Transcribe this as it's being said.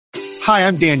Hi,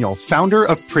 I'm Daniel, founder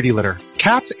of Pretty Litter.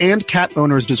 Cats and cat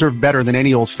owners deserve better than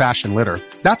any old-fashioned litter.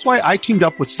 That's why I teamed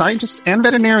up with scientists and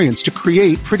veterinarians to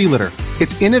create Pretty Litter.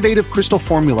 Its innovative crystal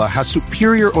formula has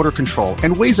superior odor control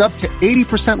and weighs up to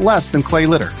 80% less than clay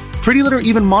litter. Pretty Litter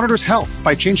even monitors health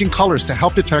by changing colors to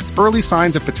help detect early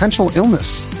signs of potential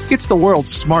illness. It's the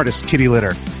world's smartest kitty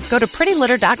litter. Go to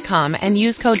prettylitter.com and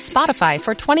use code SPOTIFY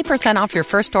for 20% off your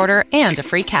first order and a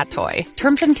free cat toy.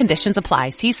 Terms and conditions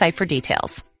apply. See site for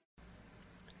details.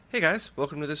 Hey guys,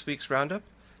 welcome to this week's Roundup.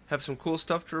 Have some cool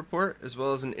stuff to report, as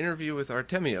well as an interview with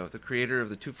Artemio, the creator of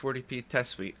the 240p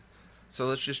test suite. So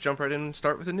let's just jump right in and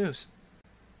start with the news.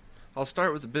 I'll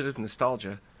start with a bit of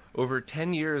nostalgia. Over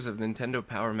 10 years of Nintendo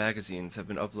Power magazines have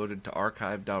been uploaded to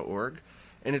archive.org,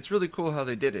 and it's really cool how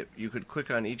they did it. You could click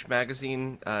on each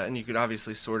magazine, and you could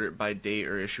obviously sort it by date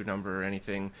or issue number or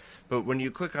anything, but when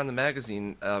you click on the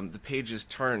magazine, the pages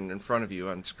turn in front of you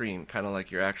on screen, kind of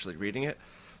like you're actually reading it.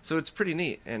 So it's pretty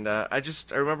neat, and I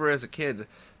remember as a kid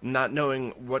not knowing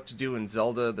what to do in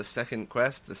Zelda, the second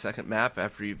quest, the second map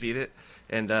after you beat it,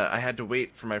 and I had to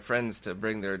wait for my friends to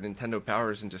bring their Nintendo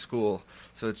Powers into school,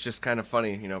 so it's just kind of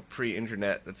funny,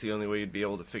 pre-internet, that's the only way you'd be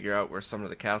able to figure out where some of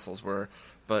the castles were,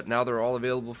 but now they're all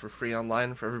available for free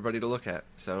online for everybody to look at,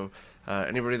 so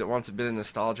anybody that wants a bit of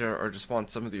nostalgia or just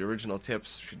wants some of the original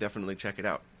tips should definitely check it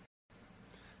out.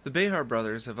 The Behar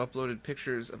brothers have uploaded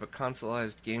pictures of a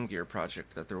consoleized Game Gear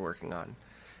project that they're working on.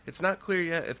 It's not clear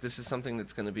yet if this is something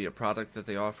that's going to be a product that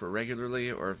they offer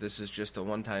regularly, or if this is just a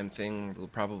one-time thing they'll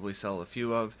probably sell a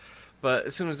few of, but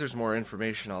as soon as there's more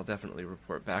information, I'll definitely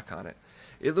report back on it.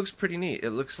 It looks pretty neat.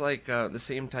 It looks like the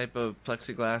same type of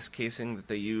plexiglass casing that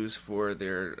they use for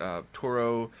their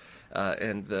Toro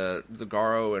and the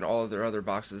Garo and all of their other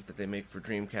boxes that they make for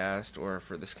Dreamcast or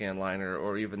for the Scanliner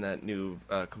or even that new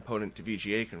component to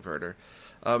VGA converter.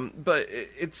 But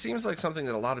it seems like something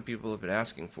that a lot of people have been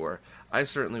asking for. I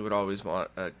certainly would always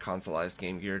want a consoleized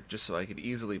Game Gear just so I could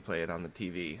easily play it on the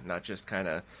TV, not just kind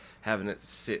of having it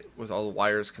sit with all the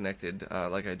wires connected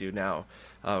like I do now.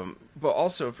 But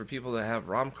also for people that have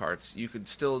ROM carts, you could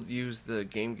still use the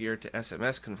Game Gear to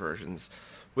SMS conversions,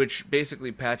 which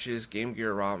basically patches Game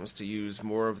Gear ROMs to use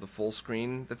more of the full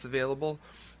screen that's available.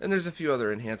 And there's a few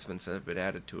other enhancements that have been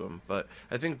added to them, but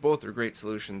I think both are great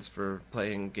solutions for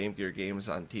playing Game Gear games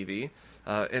on TV.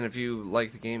 And if you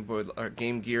like the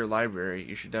Game Gear library,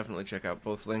 you should definitely check out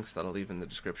both links that I'll leave in the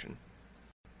description.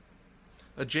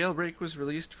 A jailbreak was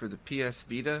released for the PS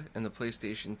Vita and the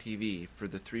PlayStation TV for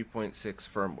the 3.6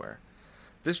 firmware.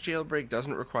 This jailbreak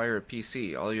doesn't require a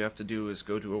PC. All you have to do is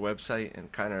go to a website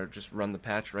and kind of just run the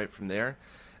patch right from there.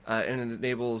 And it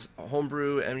enables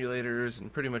homebrew, emulators,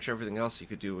 and pretty much everything else you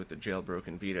could do with the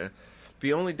jailbroken Vita.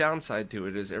 The only downside to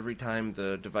it is every time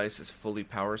the device is fully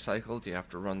power cycled, you have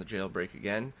to run the jailbreak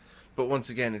again. But once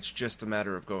again, it's just a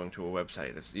matter of going to a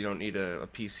website. You don't need a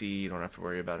PC, you don't have to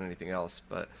worry about anything else.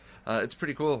 But it's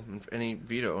pretty cool. Any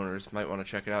Vita owners might want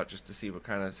to check it out just to see what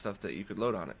kind of stuff that you could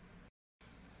load on it.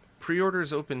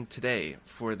 Pre-orders opened today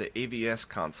for the AVS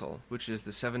console, which is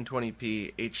the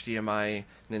 720p HDMI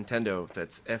Nintendo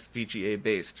that's FPGA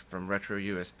based from Retro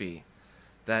USB.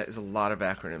 That is a lot of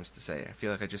acronyms to say. I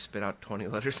feel like I just spit out 20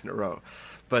 letters in a row.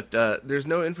 But there's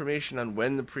no information on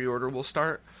when the pre-order will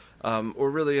start,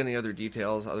 or really any other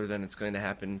details other than it's going to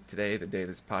happen today, the day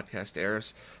this podcast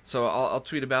airs. So I'll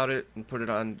tweet about it and put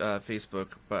it on Facebook,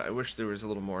 but I wish there was a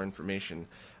little more information.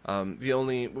 The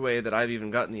only way that I've even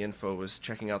gotten the info was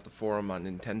checking out the forum on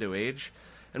Nintendo Age.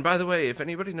 And by the way, if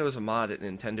anybody knows a mod at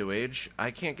Nintendo Age, I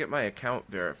can't get my account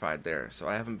verified there, so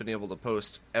I haven't been able to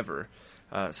post ever.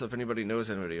 So if anybody knows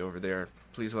anybody over there,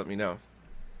 please let me know.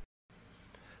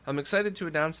 I'm excited to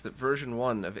announce that version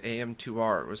 1 of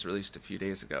AM2R was released a few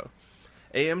days ago.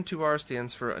 AM2R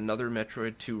stands for Another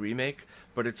Metroid 2 Remake,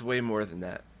 but it's way more than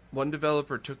that. One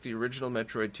developer took the original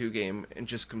Metroid 2 game and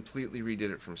just completely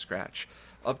redid it from scratch.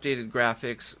 Updated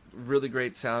graphics, really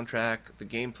great soundtrack, the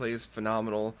gameplay is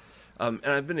phenomenal, and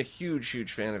I've been a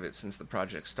huge fan of it since the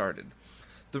project started.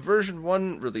 The version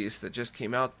 1 release that just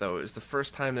came out, though, is the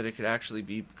first time that it could actually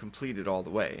be completed all the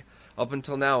way. Up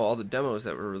until now, all the demos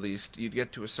that were released, you'd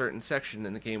get to a certain section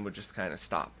and the game would just kind of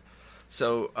stop.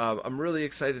 So I'm really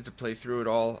excited to play through it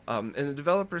all, and the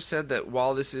developer said that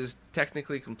while this is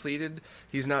technically completed,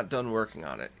 he's not done working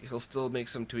on it. He'll still make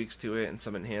some tweaks to it and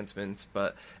some enhancements,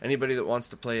 but anybody that wants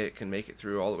to play it can make it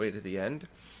through all the way to the end.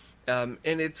 And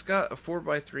it's got a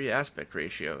 4:3 aspect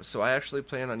ratio, so I actually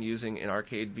plan on using an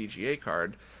arcade VGA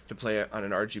card to play it on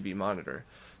an RGB monitor,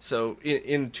 so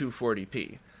in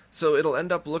 240p. So it'll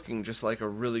end up looking just like a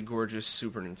really gorgeous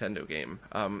Super Nintendo game.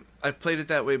 I've played it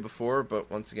that way before,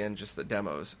 but once again, just the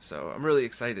demos. So I'm really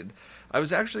excited. I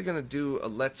was actually going to do a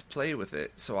Let's Play with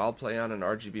it, so I'll play on an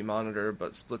RGB monitor,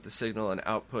 but split the signal and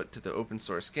output to the open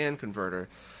source scan converter.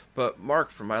 But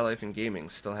Mark from My Life in Gaming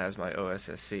still has my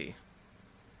OSSC.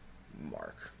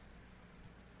 Mark.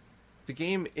 The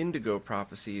game Indigo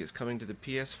Prophecy is coming to the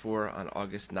PS4 on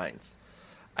August 9th.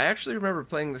 I actually remember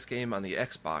playing this game on the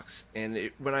Xbox,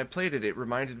 and when I played it, it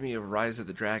reminded me of Rise of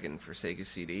the Dragon for Sega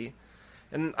CD.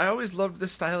 And I always loved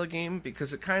this style of game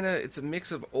because it's a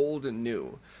mix of old and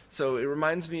new. So it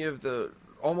reminds me of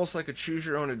almost like a choose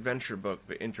your own adventure book,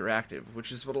 but interactive,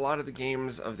 which is what a lot of the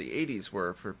games of the 80s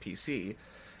were for PC.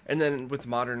 And then with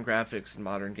modern graphics and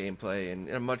modern gameplay and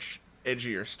a much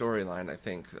edgier storyline, I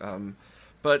think.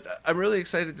 But I'm really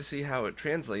excited to see how it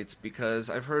translates because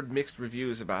I've heard mixed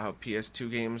reviews about how PS2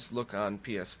 games look on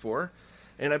PS4,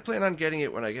 and I plan on getting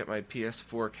it when I get my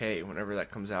PS4K, whenever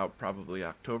that comes out, probably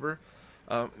October.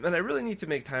 And I really need to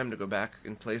make time to go back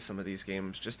and play some of these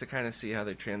games just to kind of see how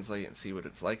they translate and see what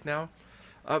it's like now.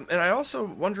 And I also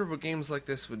wonder what games like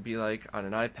this would be like on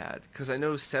an iPad, because I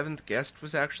know Seventh Guest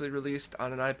was actually released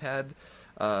on an iPad,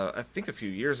 I think a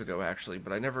few years ago actually,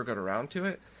 but I never got around to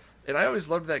it. And I always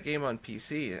loved that game on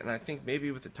PC, and I think maybe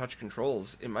with the touch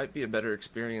controls, it might be a better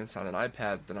experience on an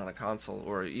iPad than on a console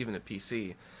or even a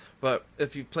PC. But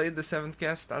if you played The Seventh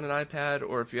Guest on an iPad,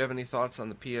 or if you have any thoughts on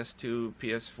the PS2,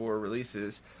 PS4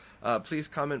 releases, please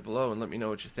comment below and let me know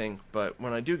what you think. But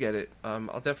when I do get it,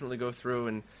 I'll definitely go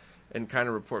through and kind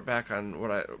of report back on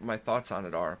what my thoughts on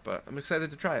it are. But I'm excited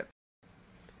to try it.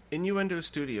 Innuendo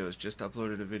Studios just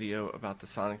uploaded a video about the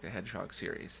Sonic the Hedgehog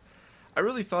series. I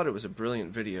really thought it was a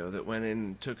brilliant video that went in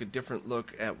and took a different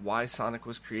look at why Sonic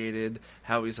was created,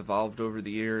 how he's evolved over the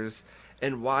years,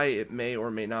 and why it may or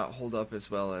may not hold up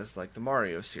as well as like the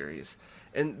Mario series.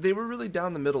 And they were really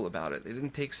down the middle about it. They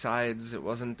didn't take sides. It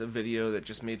wasn't a video that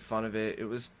just made fun of it. It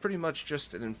was pretty much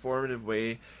just an informative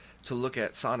way to look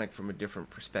at Sonic from a different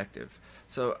perspective.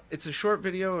 So it's a short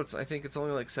video. I think it's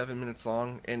only like 7 minutes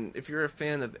long, and if you're a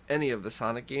fan of any of the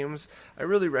Sonic games, I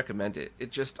really recommend it.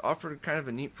 It just offered kind of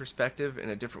a neat perspective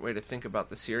and a different way to think about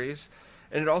the series,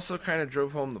 and it also kind of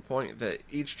drove home the point that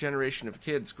each generation of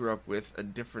kids grew up with a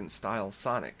different style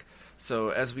Sonic. So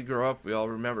as we grow up, we all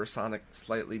remember Sonic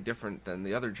slightly different than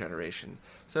the other generation.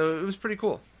 So it was pretty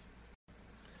cool.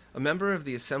 A member of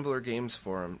the Assembler Games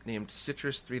forum named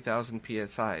Citrus 3000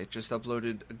 PSI just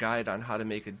uploaded a guide on how to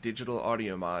make a digital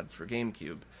audio mod for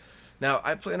GameCube. Now,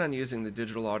 I plan on using the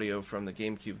digital audio from the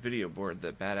GameCube video board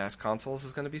that Badass Consoles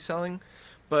is going to be selling,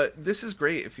 but this is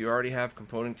great if you already have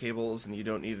component cables and you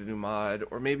don't need a new mod,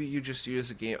 or maybe you just use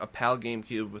a PAL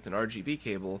GameCube with an RGB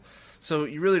cable, so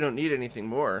you really don't need anything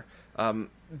more.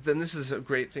 Then this is a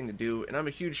great thing to do, and I'm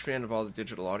a huge fan of all the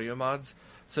digital audio mods.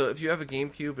 So if you have a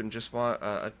GameCube and just want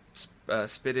a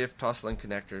SPDIF Toslink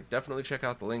connector, definitely check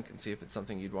out the link and see if it's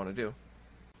something you'd want to do.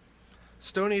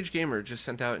 Stone Age Gamer just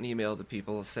sent out an email to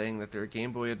people saying that their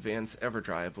Game Boy Advance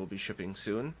EverDrive will be shipping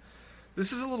soon.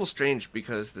 This is a little strange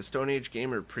because the Stone Age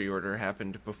Gamer pre-order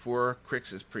happened before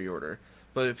Crix's pre-order,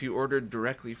 but if you ordered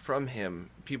directly from him,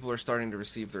 people are starting to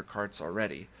receive their carts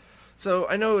already. So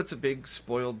I know it's a big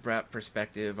spoiled brat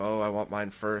perspective. Oh, I want mine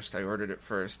first. I ordered it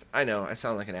first. I know, I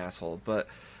sound like an asshole, but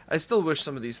I still wish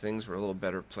some of these things were a little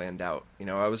better planned out. You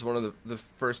know, I was one of the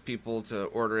first people to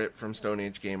order it from Stone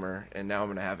Age Gamer, and now I'm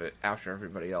going to have it after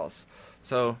everybody else.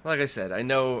 So, like I said, I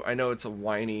know it's a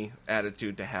whiny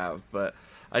attitude to have, but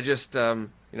I just,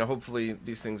 hopefully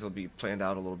these things will be planned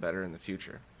out a little better in the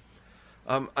future.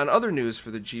 On other news for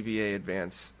the GBA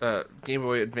Advance, Game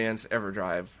Boy Advance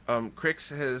EverDrive,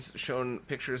 Crix has shown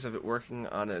pictures of it working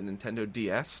on a Nintendo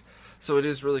DS, so it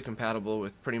is really compatible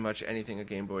with pretty much anything a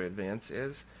Game Boy Advance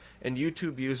is. And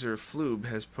YouTube user Floob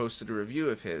has posted a review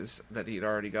of his that he'd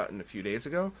already gotten a few days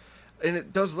ago, and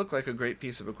it does look like a great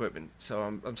piece of equipment. So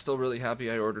I'm still really happy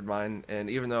I ordered mine, and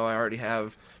even though I already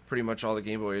have pretty much all the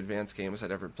Game Boy Advance games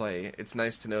I'd ever play, it's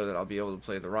nice to know that I'll be able to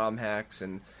play the ROM hacks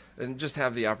and just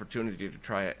have the opportunity to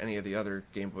try any of the other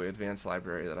Game Boy Advance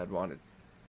library that I'd wanted.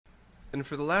 And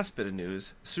for the last bit of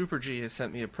news, Super G has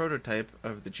sent me a prototype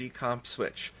of the G-Comp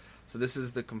switch. So this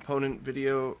is the component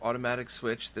video automatic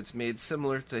switch that's made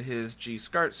similar to his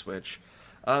G-SCART switch.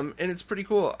 And it's pretty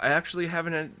cool. I actually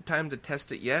haven't had time to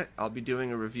test it yet. I'll be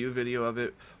doing a review video of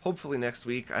it hopefully next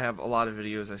week. I have a lot of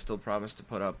videos I still promised to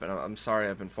put up, and I'm sorry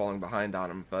I've been falling behind on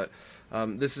them, but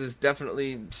this is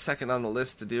definitely second on the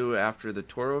list to do after the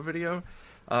Toro video.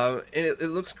 And it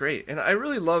looks great. And I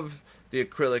really love the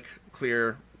acrylic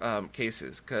clear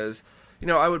cases, because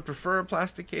I would prefer a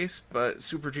plastic case, but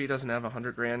Super G doesn't have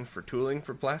 $100,000 for tooling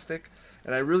for plastic,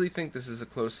 and I really think this is a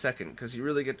close second because you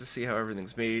really get to see how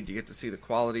everything's made. You get to see the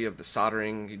quality of the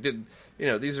soldering.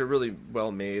 These are really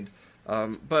well made.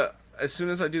 But as soon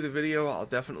as I do the video, I'll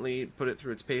definitely put it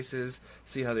through its paces,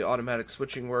 see how the automatic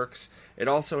switching works. It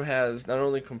also has not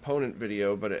only component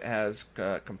video, but it has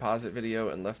composite video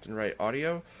and left and right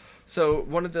audio. So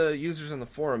one of the users on the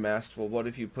forum asked, well, what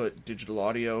if you put digital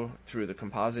audio through the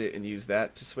composite and use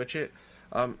that to switch it?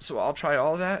 So I'll try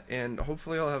all that, and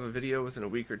hopefully I'll have a video within a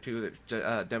week or two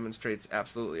that demonstrates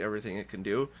absolutely everything it can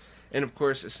do. And of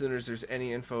course, as soon as there's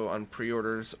any info on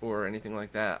pre-orders or anything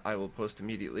like that, I will post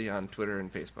immediately on Twitter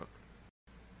and Facebook.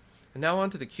 And now on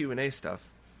to the Q&A stuff.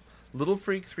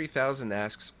 LittleFreak3000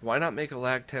 asks, why not make a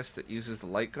lag test that uses the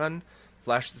light gun,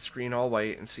 flash the screen all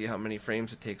white, and see how many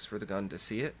frames it takes for the gun to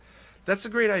see it? That's a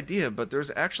great idea, but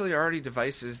there's actually already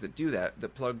devices that do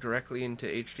that plug directly into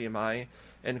HDMI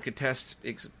and could test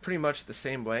pretty much the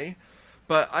same way.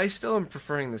 But I still am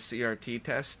preferring the CRT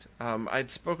test. I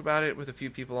spoke about it with a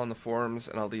few people on the forums,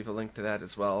 and I'll leave a link to that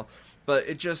as well. But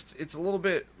it's a little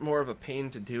bit more of a pain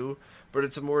to do, but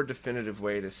it's a more definitive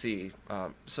way to see.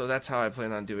 So that's how I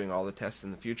plan on doing all the tests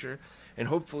in the future. And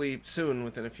hopefully soon,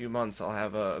 within a few months, I'll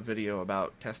have a video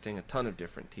about testing a ton of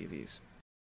different TVs.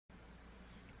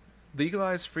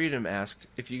 Legalized Freedom asked,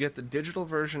 if you get the digital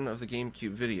version of the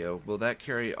GameCube video, will that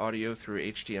carry audio through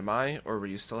HDMI, or will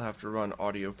you still have to run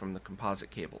audio from the composite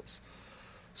cables?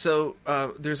 So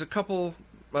there's a couple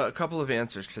of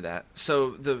answers to that.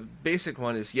 So the basic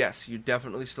one is yes, you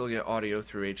definitely still get audio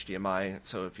through HDMI,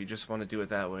 so if you just want to do it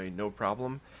that way, no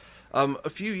problem. A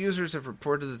few users have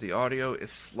reported that the audio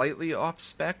is slightly off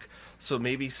spec, so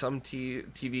maybe some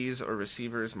TVs or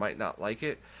receivers might not like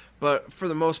it, but for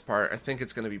the most part, I think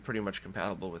it's going to be pretty much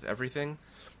compatible with everything.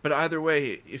 But either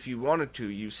way, if you wanted to,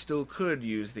 you still could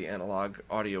use the analog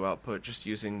audio output just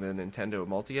using the Nintendo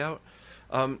multi-out.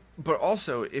 But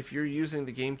also, if you're using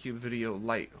the GameCube Video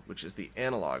Lite, which is the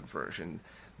analog version,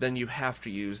 then you have to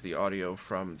use the audio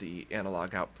from the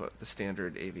analog output, the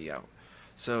standard AV out.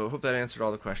 So, hope that answered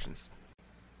all the questions.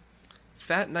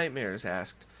 Fat Nightmares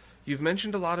asked, you've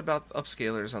mentioned a lot about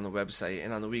upscalers on the website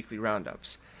and on the weekly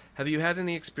roundups. Have you had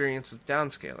any experience with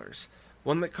downscalers?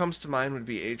 One that comes to mind would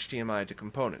be HDMI to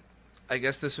component. I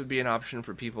guess this would be an option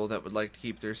for people that would like to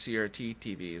keep their CRT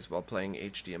TVs while playing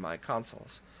HDMI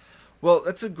consoles. Well,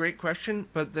 that's a great question,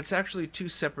 but that's actually two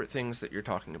separate things that you're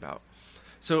talking about.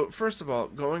 So, first of all,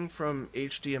 going from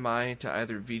HDMI to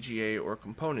either VGA or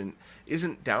component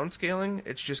isn't downscaling,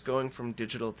 it's just going from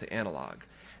digital to analog.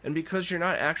 And because you're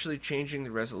not actually changing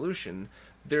the resolution,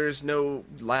 there's no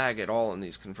lag at all in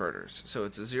these converters. So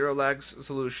it's a zero lag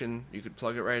solution, you could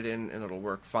plug it right in and it'll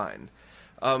work fine.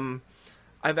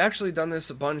 I've actually done this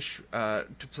a bunch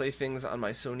to play things on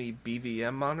my Sony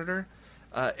BVM monitor.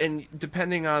 And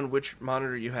depending on which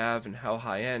monitor you have and how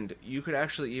high-end, you could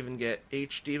actually even get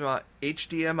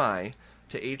HDMI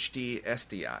to HD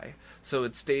SDI. So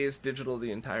it stays digital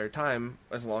the entire time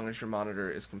as long as your monitor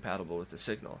is compatible with the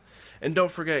signal. And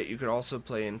don't forget, you could also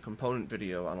play in component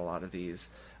video on a lot of these.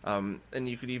 And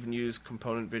you could even use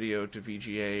component video to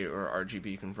VGA or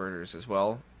RGB converters as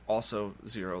well. Also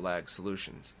zero lag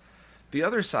solutions. The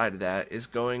other side of that is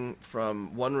going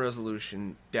from one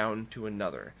resolution down to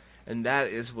another. And that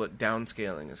is what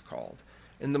downscaling is called.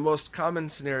 In the most common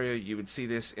scenario you would see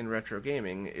this in retro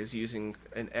gaming is using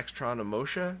an Extron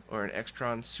Emosha or an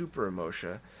Extron Super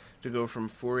Emosha to go from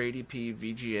 480p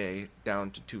VGA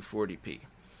down to 240p.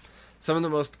 Some of the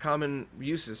most common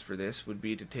uses for this would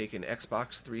be to take an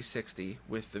Xbox 360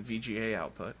 with the VGA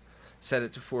output, set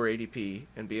it to 480p,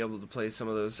 and be able to play some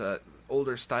of those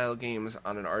older style games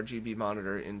on an RGB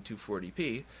monitor in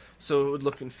 240p, so it would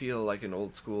look and feel like an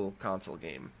old school console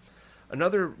game.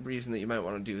 Another reason that you might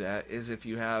want to do that is if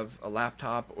you have a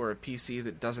laptop or a PC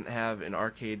that doesn't have an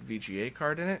arcade VGA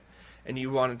card in it, and you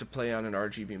wanted to play on an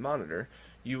RGB monitor,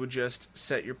 you would just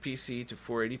set your PC to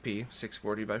 480p,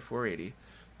 640 by 480,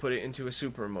 put it into a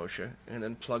Super Emosha, and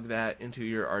then plug that into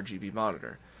your RGB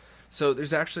monitor. So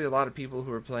there's actually a lot of people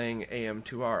who are playing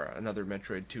AM2R, another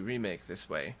Metroid 2 remake, this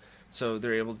way. So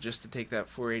they're able just to take that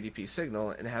 480p signal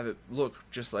and have it look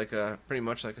just like pretty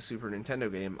much like a Super Nintendo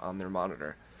game on their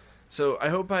monitor. So I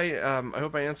hope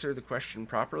I answered the question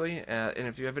properly, and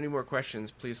if you have any more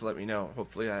questions, please let me know.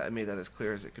 Hopefully I made that as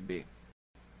clear as it could be.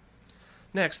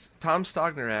 Next, Tom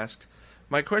Stogner asked,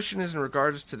 my question is in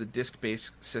regards to the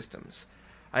disc-based systems.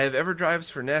 I have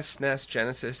EverDrives for NES, SNES,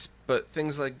 Genesis, but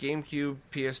things like GameCube,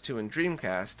 PS2, and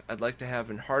Dreamcast, I'd like to have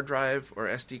a hard drive or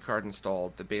SD card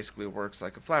installed that basically works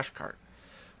like a flash card.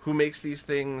 Who makes these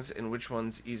things, and which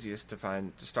one's easiest to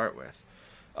find to start with?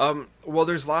 Well,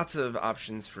 there's lots of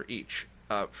options for each.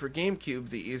 For GameCube,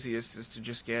 the easiest is to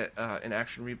just get an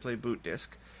Action Replay boot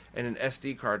disc and an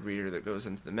SD card reader that goes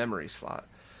into the memory slot.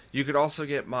 You could also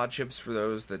get mod chips for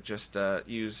those that just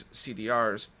use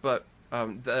CDRs, but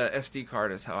the SD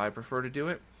card is how I prefer to do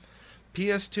it.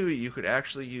 PS2, you could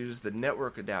actually use the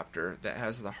network adapter that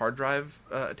has the hard drive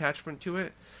attachment to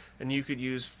it, and you could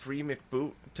use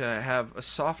FreeMcBoot to have a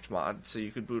soft mod, so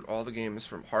you could boot all the games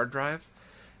from hard drive.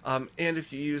 And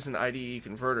if you use an IDE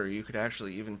converter, you could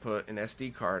actually even put an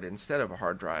SD card instead of a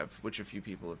hard drive, which a few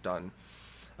people have done.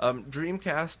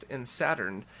 Dreamcast and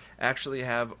Saturn actually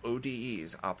have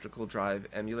ODEs, optical drive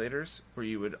emulators, where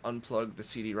you would unplug the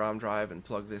CD-ROM drive and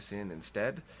plug this in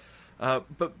instead.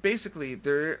 But basically,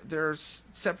 there's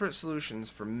separate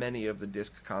solutions for many of the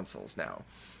disc consoles now.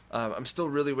 I'm still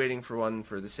really waiting for one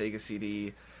for the Sega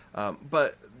CD,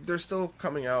 but they're still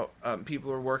coming out.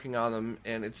 People are working on them,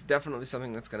 and it's definitely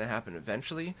something that's going to happen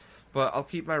eventually. But I'll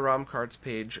keep my ROM cards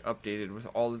page updated with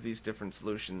all of these different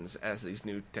solutions as these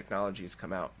new technologies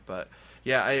come out. But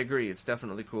yeah, I agree. It's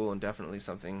definitely cool and definitely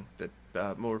something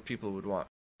that more people would want.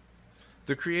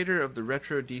 The creator of the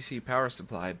Retro DC Power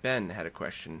Supply, Ben, had a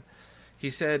question. He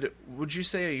said, would you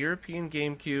say a European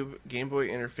GameCube, Game Boy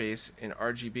interface, and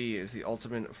RGB is the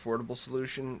ultimate affordable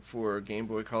solution for Game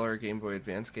Boy Color, Game Boy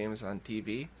Advance games on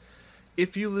TV?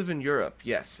 If you live in Europe,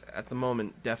 yes, at the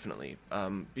moment, definitely,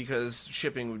 because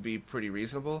shipping would be pretty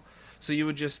reasonable. So you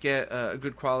would just get a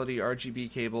good quality RGB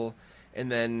cable,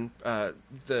 and then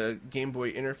the Game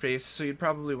Boy interface. So you'd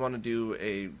probably want to do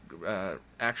a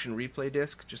Action Replay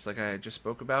disc, just like I just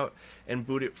spoke about, and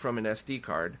boot it from an SD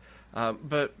card.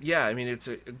 But yeah, I mean, it's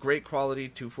a great quality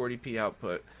 240p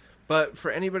output. But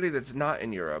for anybody that's not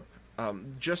in Europe,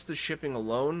 just the shipping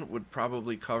alone would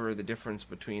probably cover the difference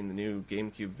between the new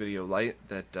GameCube Video Lite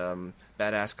that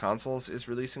Badass Consoles is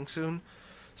releasing soon.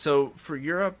 So for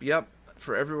Europe, yep.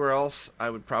 For everywhere else,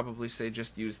 I would probably say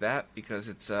just use that because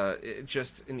it's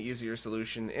just an easier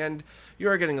solution, and you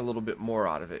are getting a little bit more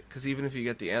out of it. Because even if you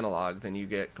get the analog, then you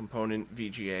get component,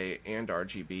 VGA, and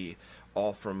RGB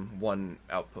all from one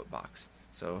output box.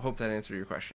 So hope that answered your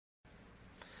question.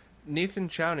 Nathan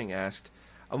Chowning asked,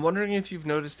 I'm wondering if you've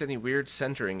noticed any weird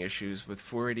centering issues with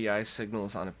 480i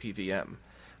signals on a PVM.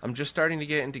 I'm just starting to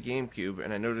get into GameCube,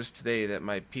 and I noticed today that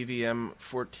my PVM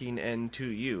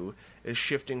 14N2U is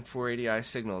shifting 480i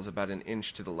signals about an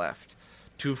inch to the left.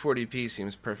 240p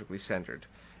seems perfectly centered.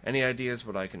 Any ideas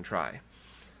what I can try?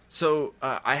 So,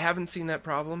 I haven't seen that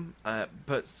problem,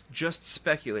 but just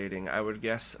speculating, I would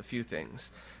guess a few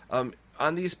things.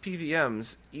 On these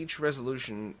PVMs, each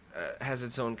resolution has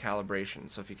its own calibration.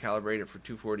 So if you calibrate it for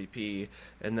 240p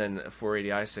and then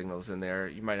 480i signals in there,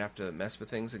 you might have to mess with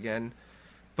things again.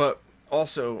 But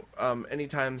also,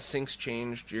 anytime syncs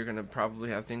changed, you're going to probably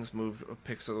have things moved a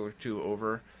pixel or two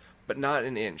over, but not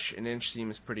an inch. An inch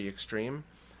seems pretty extreme.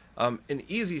 An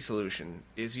easy solution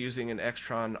is using an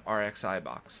Extron RXI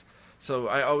box. So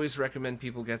I always recommend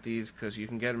people get these because you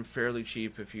can get them fairly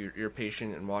cheap if you're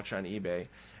patient and watch on eBay.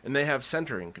 And they have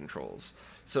centering controls.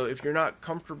 So if you're not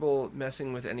comfortable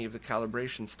messing with any of the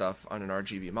calibration stuff on an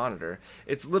RGB monitor,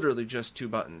 it's literally just two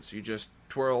buttons. You just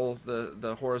twirl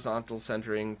the horizontal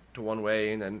centering to one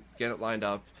way and then get it lined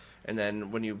up. And then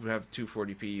when you have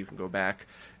 240p, you can go back.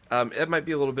 It might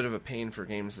be a little bit of a pain for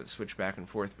games that switch back and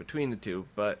forth between the two,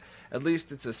 but at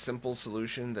least it's a simple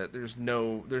solution that there's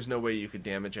no way you could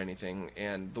damage anything,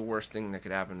 and the worst thing that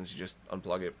could happen is you just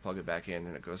unplug it, plug it back in,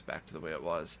 and it goes back to the way it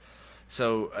was.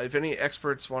 So if any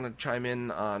experts want to chime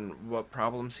in on what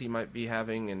problems he might be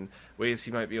having and ways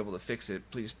he might be able to fix it,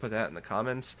 please put that in the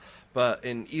comments. But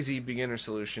an easy beginner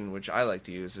solution, which I like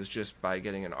to use, is just by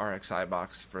getting an RXI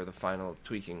box for the final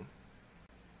tweaking.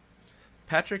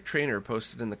 Patrick Trainer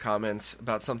posted in the comments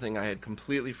about something I had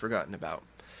completely forgotten about.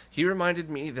 He reminded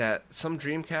me that some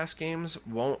Dreamcast games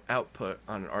won't output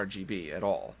on RGB at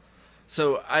all.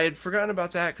 So I had forgotten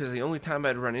about that because the only time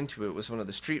I'd run into it was one of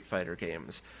the Street Fighter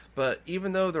games. But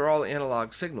even though they're all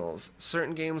analog signals,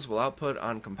 certain games will output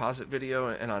on composite video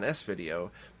and on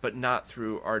S-video, but not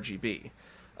through RGB.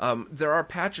 There are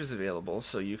patches available,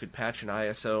 so you could patch an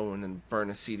ISO and then burn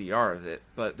a CDR of it,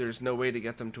 but there's no way to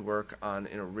get them to work on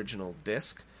an original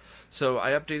disc. So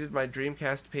I updated my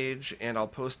Dreamcast page, and I'll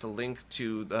post a link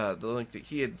to the link that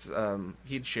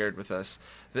he'd shared with us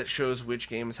that shows which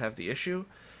games have the issue.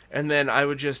 And then I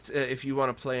would just, if you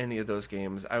want to play any of those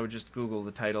games, I would just Google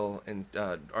the title and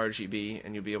RGB,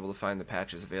 and you'll be able to find the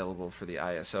patches available for the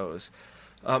ISOs.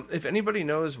 If anybody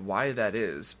knows why that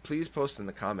is, please post in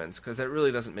the comments, because that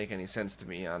really doesn't make any sense to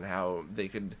me on how they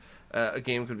could a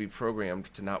game could be programmed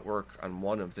to not work on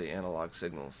one of the analog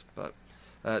signals. But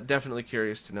definitely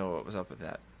curious to know what was up with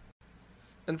that.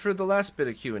 And for the last bit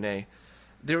of Q&A,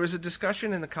 there was a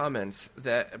discussion in the comments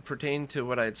that pertained to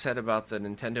what I had said about the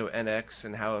Nintendo NX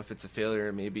and how if it's a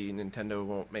failure, maybe Nintendo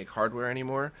won't make hardware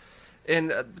anymore.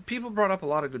 And people brought up a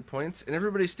lot of good points, and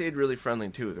everybody stayed really friendly,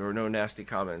 too. There were no nasty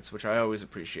comments, which I always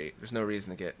appreciate. There's no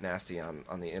reason to get nasty on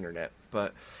the internet.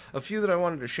 But a few that I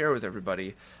wanted to share with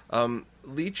everybody.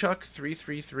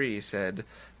 LeeChuck333 said,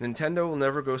 Nintendo will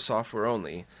never go software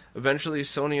only. Eventually,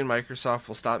 Sony and Microsoft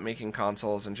will stop making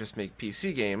consoles and just make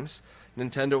PC games.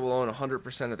 Nintendo will own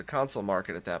 100% of the console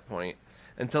market at that point.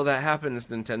 Until that happens,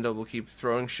 Nintendo will keep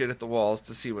throwing shit at the walls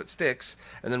to see what sticks,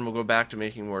 and then we'll go back to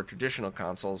making more traditional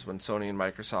consoles when Sony and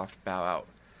Microsoft bow out.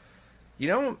 You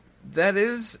know, that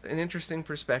is an interesting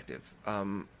perspective.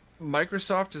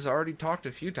 Microsoft has already talked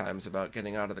a few times about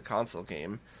getting out of the console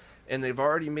game, and they've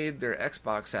already made their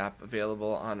Xbox app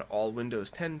available on all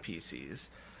Windows 10 PCs.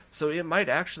 So it might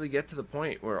actually get to the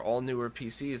point where all newer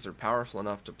PCs are powerful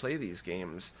enough to play these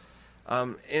games.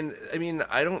 And I mean,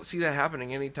 I don't see that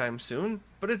happening anytime soon,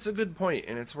 but it's a good point,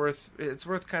 and it's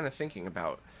worth kind of thinking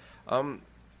about.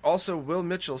 Also, Will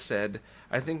Mitchell said,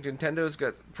 I think Nintendo's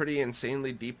got pretty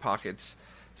insanely deep pockets,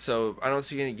 so I don't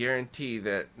see any guarantee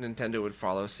that Nintendo would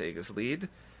follow Sega's lead.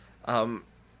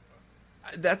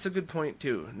 That's a good point,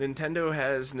 too. Nintendo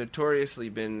has notoriously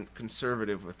been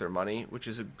conservative with their money, which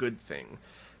is a good thing.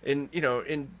 And, you know,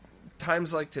 in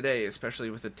times like today, especially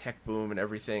with the tech boom and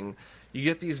everything, you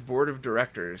get these board of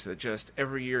directors that just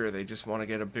every year they just want to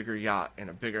get a bigger yacht and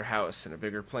a bigger house and a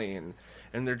bigger plane,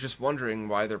 and they're just wondering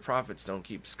why their profits don't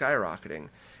keep skyrocketing.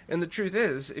 And the truth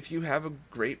is, if you have a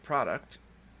great product,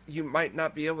 you might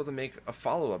not be able to make a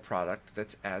follow-up product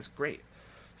that's as great.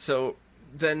 So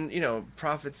then, you know,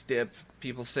 profits dip,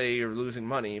 people say you're losing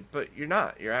money, but you're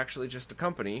not. You're actually just a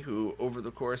company who, over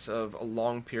the course of a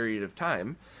long period of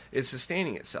time, is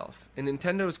sustaining itself. And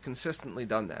Nintendo's consistently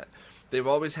done that. They've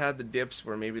always had the dips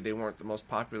where maybe they weren't the most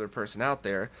popular person out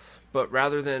there, but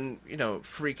rather than, you know,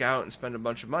 freak out and spend a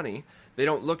bunch of money, they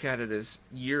don't look at it as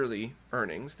yearly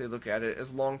earnings. They look at it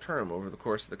as long-term over the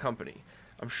course of the company.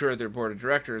 I'm sure their board of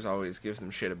directors always gives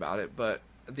them shit about it, but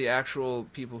the actual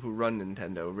people who run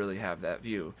Nintendo really have that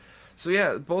view. So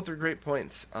yeah, both are great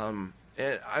points. And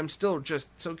I'm still just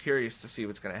so curious to see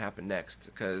what's going to happen next,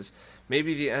 because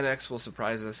maybe the NX will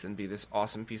surprise us and be this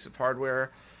awesome piece of hardware,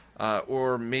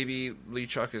 or maybe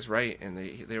LeeChuck is right and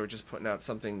they were just putting out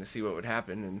something to see what would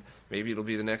happen, and maybe it'll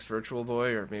be the next Virtual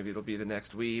Boy, or maybe it'll be the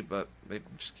next Wii, but they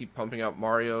just keep pumping out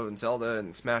Mario and Zelda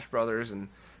and Smash Brothers and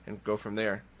go from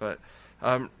there. But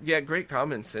yeah, great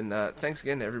comments, and thanks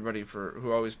again to everybody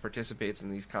who always participates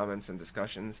in these comments and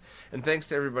discussions, and thanks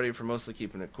to everybody for mostly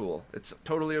keeping it cool. It's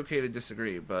totally okay to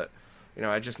disagree, but you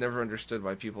know, I just never understood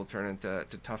why people turn into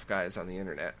tough guys on the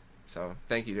internet. So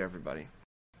thank you to everybody.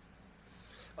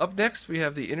 Up next, we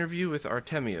have the interview with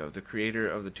Artemio, the creator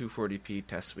of the 240p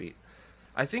test suite.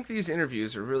 I think these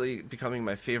interviews are really becoming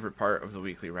my favorite part of the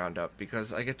weekly roundup,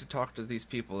 because I get to talk to these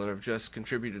people that have just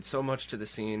contributed so much to the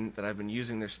scene, that I've been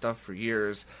using their stuff for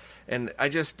years, and I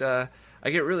just I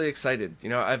get really excited. You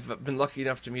know, I've been lucky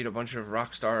enough to meet a bunch of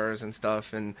rock stars and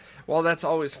stuff, and while that's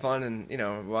always fun, and you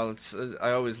know, while it's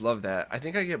I always love that, I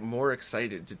think I get more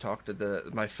excited to talk to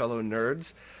my fellow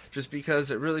nerds, just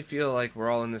because it really feel like we're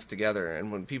all in this together. And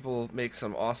when people make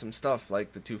some awesome stuff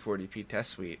like the 240p test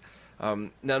suite,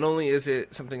 not only is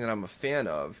it something that I'm a fan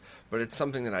of, but it's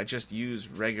something that I just use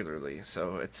regularly.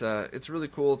 So it's really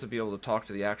cool to be able to talk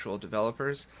to the actual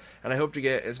developers, and I hope to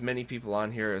get as many people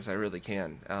on here as I really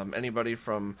can. Anybody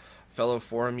from fellow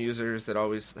forum users that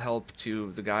always help,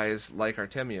 to the guys like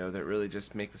Artemio that really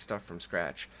just make the stuff from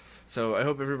scratch. So I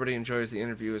hope everybody enjoys the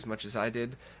interview as much as I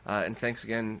did, and thanks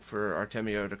again for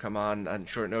Artemio to come on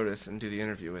short notice and do the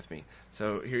interview with me.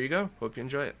 So here you go. Hope you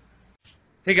enjoy it.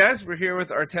 Hey guys, we're here with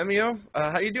Artemio.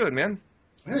 How you doing, man?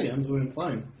 Hey, I'm doing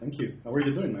fine. Thank you. How are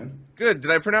you doing, man? Good.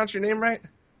 Did I pronounce your name right?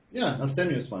 Yeah,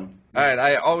 Artemio is fine. All right.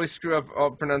 I always screw up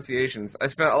all pronunciations. I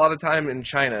spent a lot of time in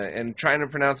China, and trying to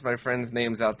pronounce my friends'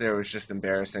 names out there was just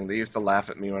embarrassing. They used to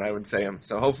laugh at me when I would say them.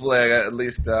 So hopefully I got at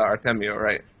least Artemio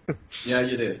right. Yeah,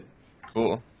 you did.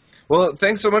 Cool. Well,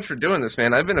 thanks so much for doing this,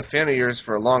 man. I've been a fan of yours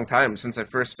for a long time, since I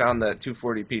first found that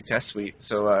 240p test suite.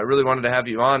 So I really wanted to have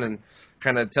you on and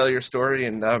kind of tell your story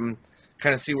and kind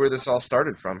of see where this all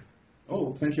started from.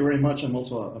 Oh, thank you very much. I'm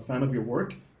also a fan of your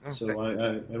work, so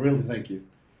I really thank you.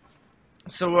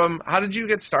 So how did you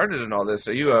get started in all this?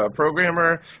 Are you a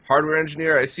programmer, hardware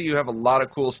engineer? I see you have a lot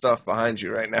of cool stuff behind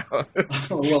you right now.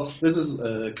 Well, this is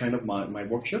kind of my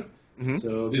workshop. Mm-hmm.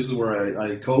 So this is where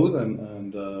I code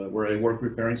and where I work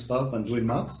repairing stuff and doing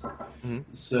maths. Mm-hmm.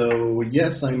 So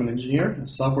yes, I'm an engineer, a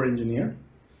software engineer.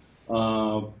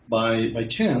 By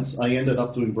chance, I ended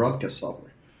up doing broadcast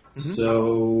software.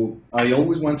 So I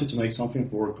always wanted to make something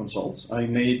for consoles. I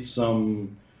made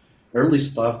some early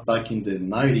stuff back in the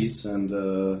 90s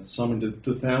and some in the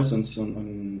 2000s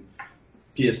on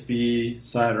PSP,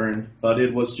 Saturn, but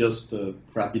it was just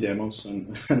crappy demos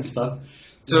and, and stuff.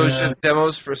 So it's just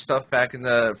demos for stuff back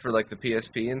for like the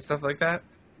PSP and stuff like that?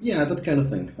 Yeah, that kind of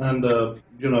thing. And,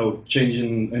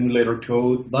 changing emulator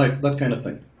code, that kind of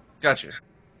thing. Gotcha.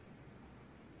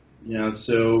 Yeah,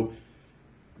 so,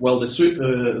 well, the suite,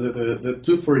 the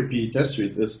 240p test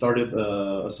suite started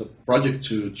as a project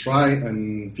to try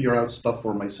and figure out stuff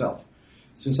for myself.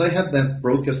 Since I had that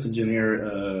broadcast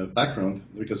engineer background,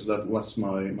 because that was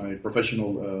my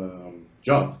professional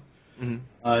job,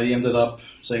 I ended up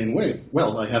saying,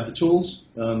 well, I have the tools,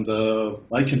 and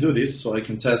I can do this, so I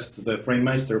can test the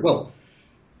FrameMeister. Well,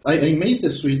 I made the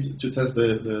suite to test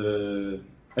the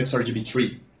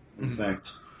XRGB3, in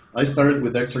fact. I started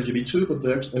with XRGB2, but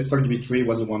the XRGB3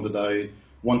 was the one that I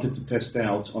wanted to test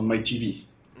out on my TV.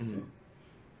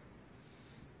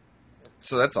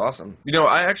 So that's awesome.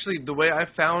 The way I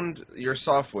found your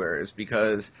software is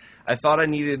because I thought I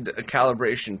needed a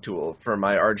calibration tool for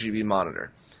my RGB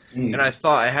monitor. And I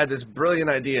thought I had this brilliant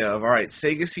idea of, all right,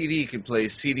 Sega CD can play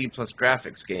CD plus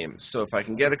graphics games. So if I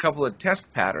can get a couple of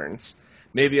test patterns,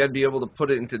 maybe I'd be able to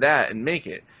put it into that and make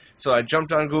it. So I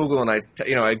jumped on Google and I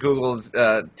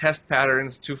Googled test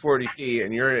patterns 240p,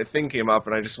 and your thing came up,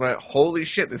 and I just went, holy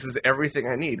shit, this is everything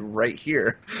I need right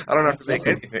here. I don't have to make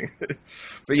anything.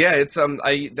 But yeah, it's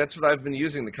that's what I've been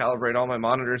using to calibrate all my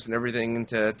monitors and everything, and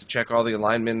to check all the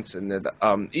alignments, and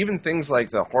even things like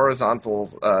the horizontal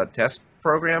test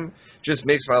program just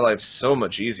makes my life so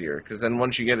much easier, because then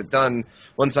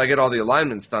once I get all the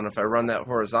alignments done, if I run that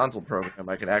horizontal program,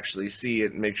 I can actually see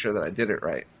it and make sure that I did it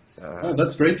right. So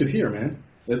that's great to hear, man.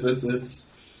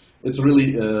 It's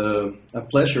really a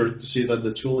pleasure to see that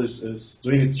the tool is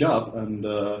doing its job and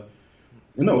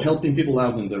helping people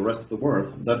out in the rest of the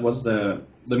world. That was the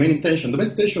main intention. The main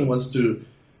intention was to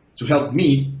help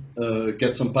me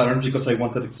get some patterns, because I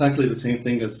wanted exactly the same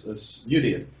thing as you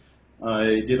did. I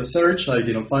did a search, I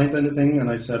didn't find anything, and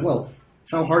I said, well,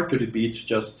 how hard could it be to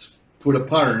just put a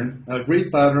pattern, a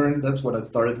grid pattern? That's what I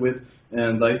started with,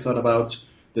 and I thought about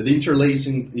the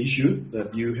interlacing issue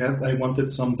that you had. I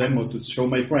wanted some demo to show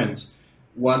my friends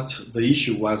what the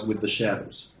issue was with the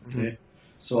shadows. Okay,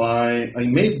 so I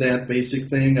made that basic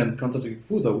thing and contacted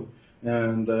Fudo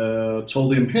and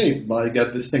told him, hey, I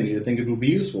got this thing, you think it will be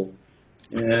useful?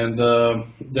 And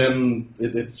then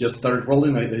it just started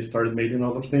rolling. I started making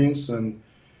other things and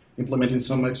implementing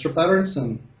some extra patterns,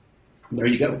 and there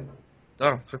you go.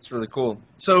 Oh, that's really cool.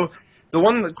 So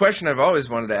the question I've always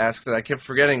wanted to ask that I kept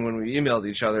forgetting when we emailed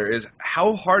each other is,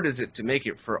 how hard is it to make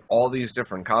it for all these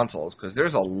different consoles? Because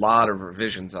there's a lot of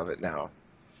revisions of it now.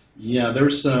 Yeah,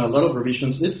 there's a lot of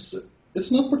revisions.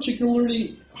 It's not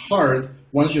particularly hard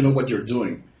once you know what you're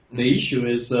doing. The issue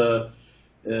is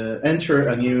enter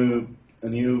a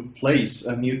new place,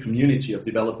 a new community of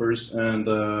developers, and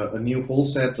a new whole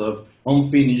set of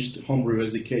unfinished homebrew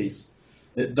SDKs.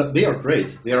 They are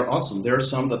great. They are awesome. There are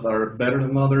some that are better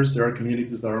than others. There are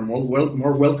communities that are more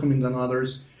welcoming than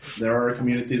others. There are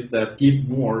communities that give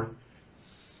more,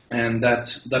 and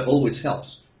that always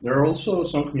helps. There are also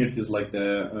some communities like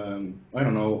in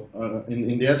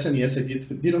the SNES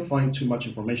I didn't find too much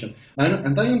information,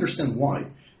 and I understand why.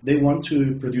 They want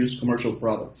to produce commercial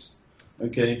products.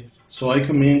 Okay, so I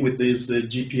come in with this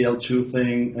GPL2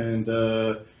 thing and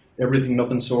everything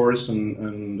open source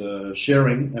and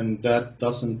sharing, and that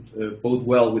doesn't bode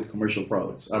well with commercial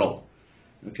products at all.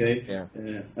 Okay, yeah.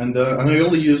 And I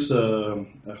only use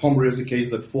homebrew SDKs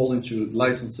that fall into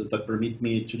licenses that permit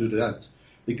me to do that,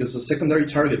 because the secondary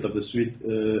target of the suite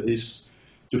is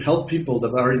to help people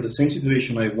that are in the same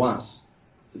situation I was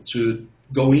to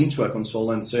go into a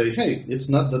console and say, hey, it's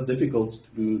not that difficult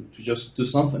to just do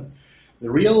something. The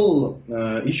real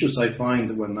issues I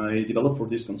find when I develop for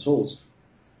these consoles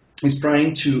is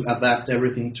trying to adapt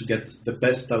everything to get the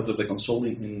best out of the console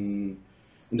in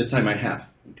the time I have.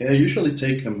 Okay, I usually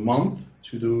take a month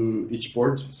to do each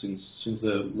port since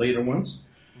the later ones.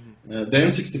 The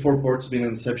N64 port's been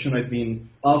an exception. I've been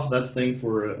off that thing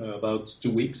for about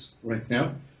 2 weeks right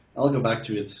now. I'll go back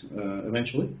to it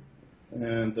eventually.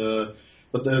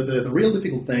 But the real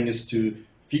difficult thing is to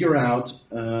figure out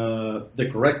the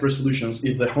correct resolutions,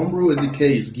 if the homebrew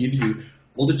SDKs give you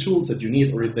all the tools that you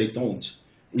need, or if they don't.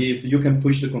 If you can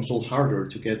push the console harder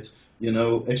to get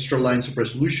extra lines of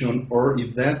resolution, or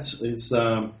if that is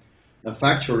a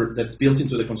factor that's built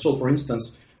into the console. For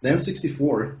instance, the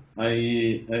N64,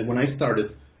 when I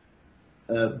started,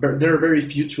 there are very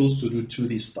few tools to do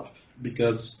 2D stuff,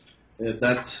 because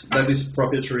that is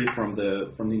proprietary from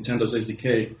Nintendo's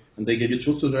SDK, and they give you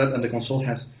tools to do that, and the console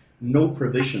has no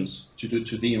provisions to do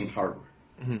 2D on hardware.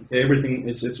 Everything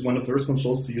it's one of the first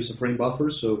consoles to use a frame buffer,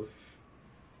 so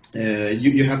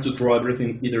you have to draw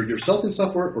everything either yourself in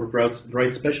software or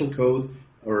write special code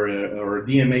or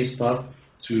DMA stuff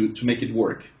to make it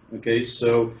work. Okay,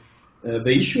 so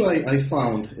the issue I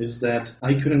found is that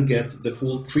I couldn't get the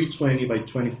full 320 by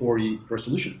 2040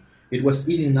 resolution. It was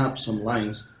eating up some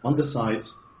lines on the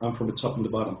sides and from the top and the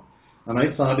bottom. And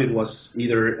I thought it was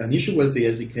either an issue with the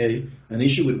SDK, an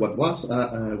issue with what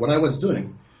I was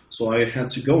doing. So I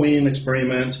had to go in,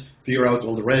 experiment, figure out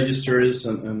all the registers,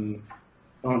 and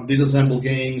disassemble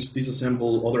games,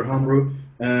 disassemble other homebrew,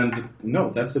 and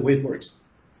no, that's the way it works.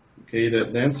 Okay, the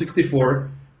N64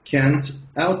 can't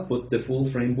output the full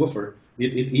frame buffer.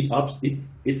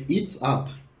 It eats up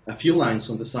a few lines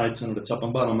on the sides and on the top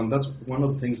and bottom, and that's one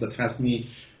of the things that has me,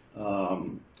 how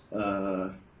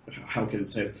can I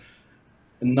say it,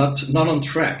 not on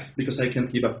track, because I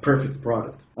can't give a perfect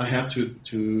product. I have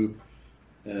to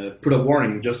put a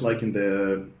warning, just like in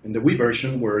the Wii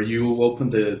version, where you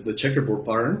open the checkerboard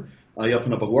pattern. I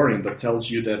open up a warning that tells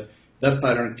you that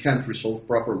pattern can't resolve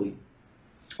properly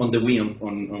on the Wii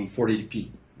on 480p.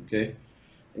 Okay,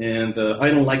 and I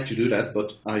don't like to do that,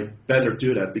 but I better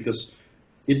do that because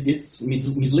it's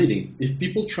misleading. If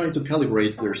people try to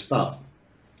calibrate their stuff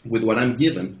with what I'm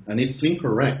given and it's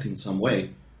incorrect in some way,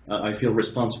 I feel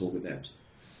responsible with that.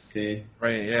 Okay.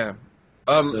 Right. Yeah.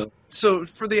 So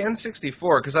for the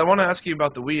N64, because I want to ask you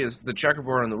about the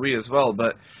checkerboard on the Wii as well,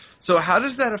 but so how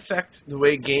does that affect the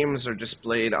way games are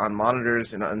displayed on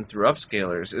monitors and through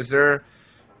upscalers?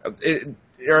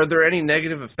 Are there any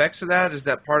negative effects of that? Is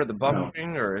that part of the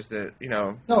buffering, or is that,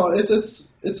 No, it's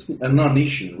a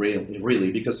non-issue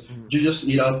really, because you just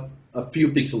eat up a few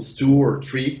pixels, 2 or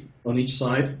 3 on each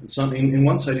side. In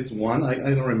one side it's 1. I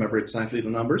don't remember exactly the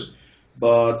numbers,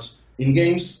 but in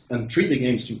games, and 3D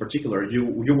games in particular, you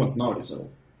won't notice at all.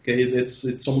 Okay,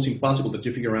 it's almost impossible that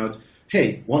you figure out,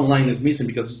 hey, one line is missing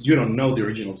because you don't know the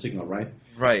original signal, right?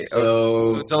 Right.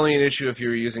 So it's only an issue if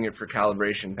you're using it for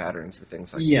calibration patterns or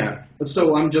things like that. Yeah.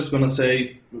 So I'm just gonna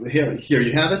say, here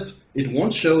you have it. It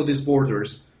won't show these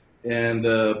borders, and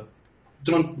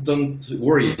don't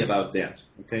worry about that.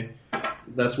 Okay,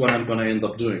 that's what I'm gonna end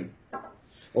up doing.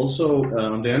 Also,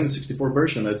 on the N64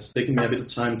 version, it's taken me a bit of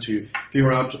time to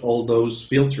figure out all those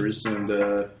filters and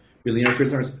linear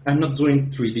filters. I'm not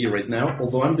doing 3D right now,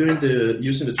 although I'm doing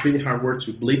using the 3D hardware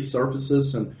to bleed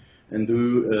surfaces and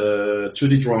do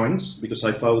 2D drawings, because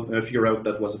I figured out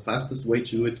that was the fastest way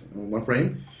to do it on one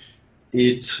frame.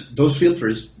 Those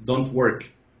filters don't work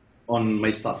on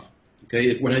my stuff.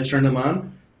 Okay, when I turn them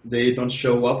on, they don't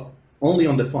show up, only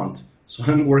on the font. So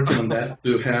I'm working on that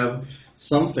to have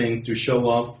something to show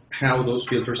off how those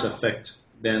filters affect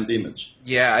the end image.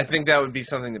 Yeah, I think that would be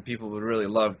something that people would really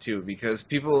love too, because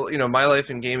people, My Life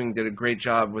in Gaming did a great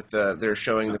job with their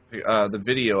showing the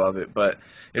video of it. But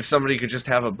if somebody could just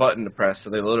have a button to press, so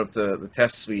they load up the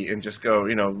test suite and just go,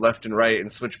 left and right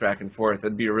and switch back and forth,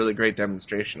 that'd be a really great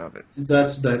demonstration of it.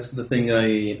 That's the thing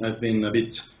I've been a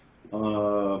bit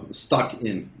stuck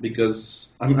in,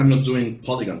 because I'm not doing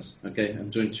polygons. Okay,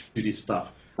 I'm doing 2D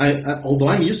stuff. Although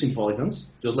I'm using polygons,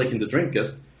 just like in the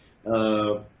Dreamcast,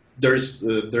 there's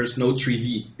no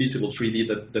 3D, visible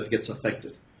 3D that gets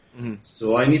affected. Mm-hmm.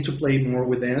 So I need to play more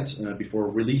with that before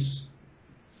release.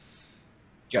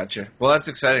 Gotcha. Well, that's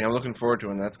exciting. I'm looking forward to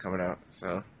when that's coming out.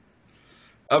 So,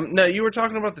 now you were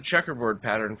talking about the checkerboard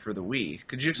pattern for the Wii.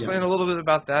 Could you explain a little bit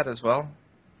about that as well?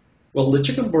 Well, the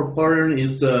checkerboard pattern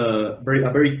is a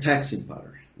very taxing pattern.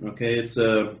 Okay, it's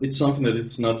something that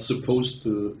it's not supposed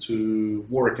to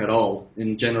work at all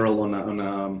in general on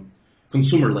a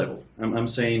consumer level. I'm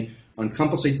saying on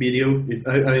composite video.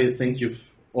 I think you've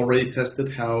already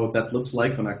tested how that looks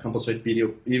like on a composite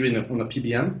video, even on a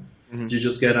PBM. Mm-hmm. You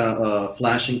just get a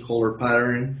flashing color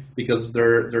pattern because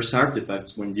there's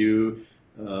artifacts when you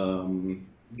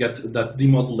get that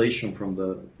demodulation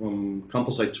from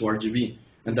composite to RGB,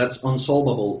 and that's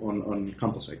unsolvable on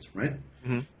composite, right?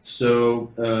 Mm-hmm.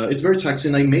 So it's very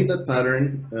taxing. I made that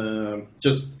pattern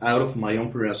just out of my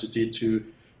own curiosity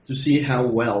to see how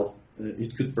well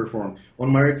it could perform.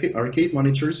 On my arcade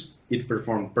monitors, it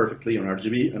performed perfectly on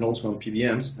RGB and also on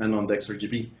PBMs and on DeX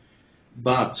RGB.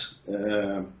 But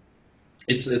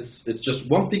it's just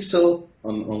one pixel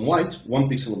on white, one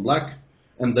pixel on black,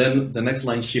 and then the next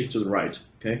line shifts to the right.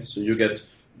 Okay, so you get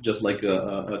just like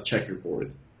a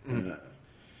checkerboard. Mm.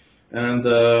 And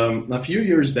a few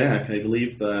years back, I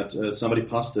believe that somebody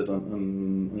posted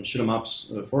on Shoot 'em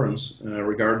Ups forums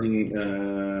regarding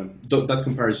that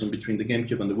comparison between the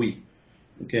GameCube and the Wii,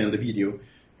 okay, and the video.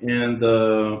 and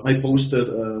I posted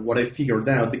what I figured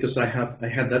out because I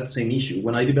had that same issue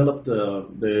when I developed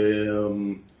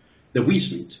the Wii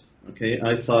suite. Okay,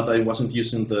 I thought I wasn't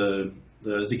using the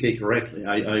ZK correctly.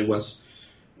 I was,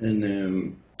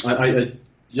 and I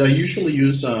usually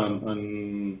use a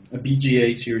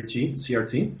BGA CRT.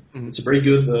 Mm-hmm. It's a very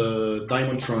good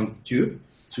diamond trunk tube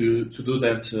to do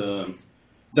that.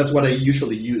 That's what I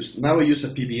usually use. Now I use a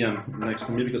PBM next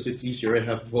to me because it's easier. I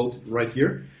have both right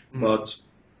here. Mm-hmm.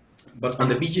 But on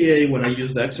the BGA, when I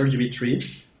used the XRGB3,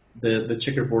 the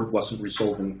checkerboard wasn't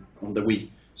resolving on the Wii.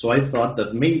 So I thought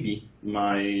that maybe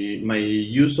my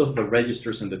use of the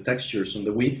registers and the textures on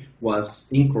the Wii was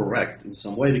incorrect in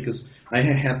some way because I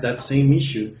had that same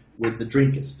issue with the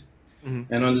Dreamcast.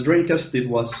 Mm-hmm. And on the Dreamcast, it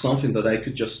was something that I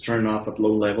could just turn off at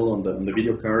low level on the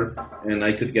video card, and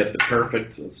I could get the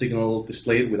perfect signal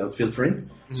displayed without filtering.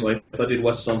 Mm-hmm. So I thought it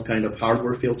was some kind of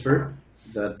hardware filter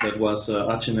that was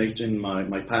attenuating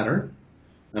my pattern,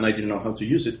 and I didn't know how to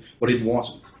use it, but it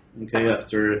wasn't. Okay,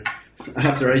 after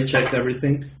I checked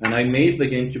everything, and I made the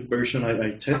GameCube version,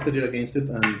 I tested it against it,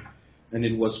 and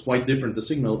it was quite different, the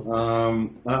signal.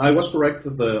 I was correct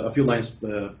a few lines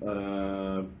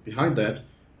behind that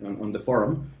on the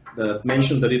forum that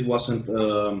mentioned that it wasn't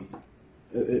how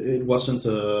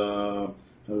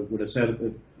would I say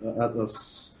it,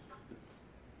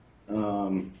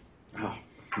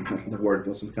 the word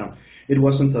doesn't come. It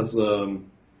wasn't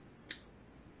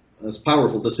as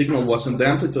powerful. The signal wasn't, the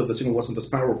amplitude of the signal wasn't as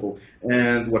powerful.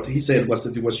 And what he said was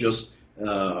that it was just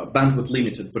bandwidth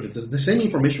limited, but the same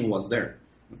information was there.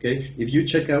 Okay, if you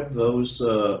check out those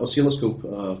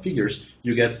oscilloscope figures,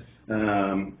 you get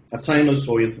a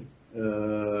sinusoid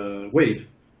wave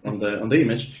on the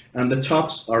image, and the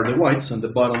tops are the whites and the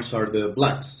bottoms are the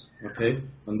blacks. Okay,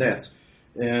 on that,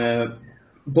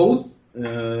 both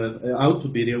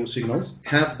output video signals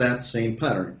have that same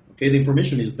pattern. Okay, the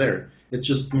information is there. It's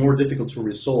just more difficult to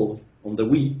resolve on the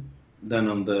Wii than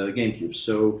on the GameCube.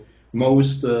 So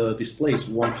most displays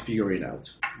won't figure it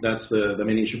out. That's the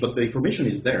main issue. But the information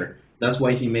is there. That's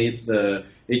why he made the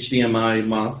HDMI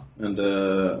mod and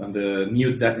the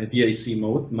new DAC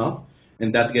mod,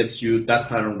 and that gets you that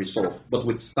pattern resolved. But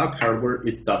with stock hardware,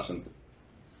 it doesn't.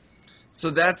 So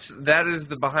that is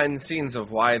the behind the scenes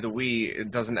of why the Wii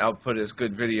doesn't output as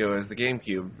good video as the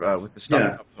GameCube with the stock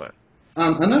output.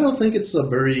 And I don't think it's a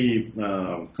very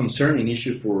concerning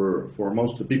issue for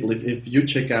most of the people. If you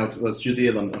check out, as you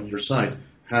did on your site,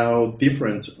 how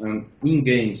different an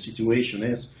in-game situation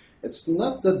is, it's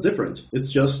not that different. It's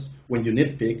just when you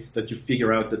nitpick that you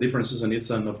figure out the differences, and it's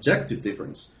an objective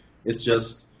difference. It's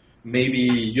just maybe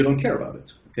you don't care about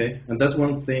it, okay? And that's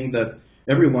one thing that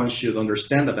everyone should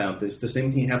understand about this. The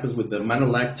same thing happens with the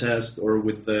Manolag test or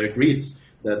with the grids,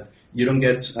 that you don't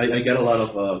get. I get a lot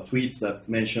of tweets that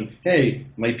mention, hey,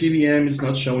 my PBM is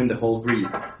not showing the whole grid.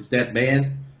 Is that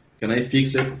bad? Can I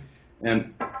fix it?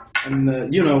 And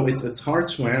you know, it's hard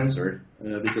to answer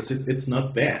because it's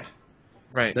not bad.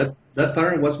 Right. That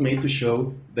pattern was made to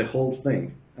show the whole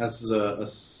thing as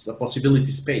a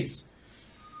possibility space.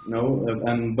 You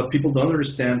know, but people don't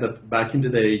understand that back in the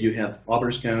day you had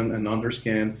overscan and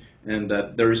underscan, and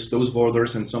that there is those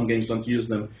borders, and some games don't use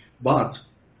them. But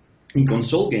in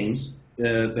console games,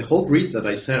 the whole grid that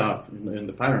I set up in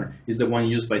the pattern is the one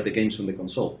used by the games on the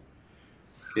console.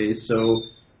 Okay, so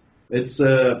it's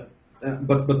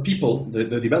but people,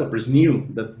 the developers, knew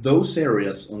that those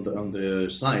areas on the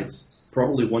sides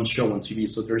probably won't show on TV,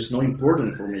 so there is no important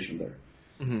information there.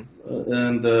 Mm-hmm.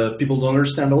 And people don't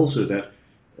understand also that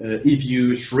if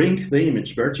you shrink the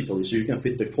image vertically so you can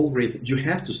fit the full grid, you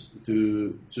have to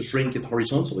shrink it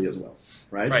horizontally as well,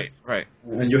 right? Right.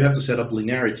 And you have to set up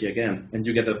linearity again, and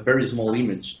you get a very small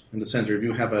image in the center. If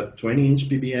you have a 20-inch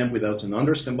PBM without an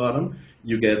underscan bottom,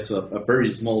 you get a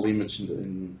very small image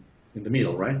in the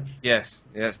middle, right? Yes,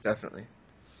 definitely.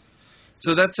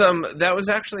 So that was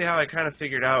actually how I kind of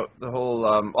figured out the whole.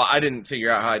 Well, I didn't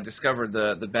figure out how I discovered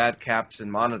the bad caps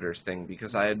and monitors thing,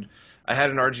 because I had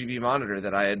an RGB monitor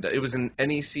that it was an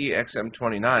NEC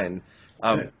XM29,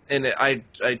 and I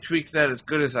tweaked that as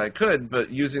good as I could,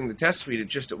 but using the test suite,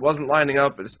 it wasn't lining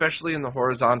up, especially in the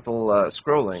horizontal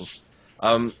scrolling.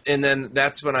 And then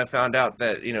that's when I found out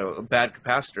that, you know, bad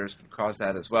capacitors could cause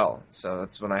that as well. So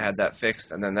that's when I had that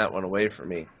fixed, and then that went away for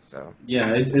me. So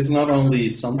yeah, it's not only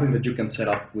something that you can set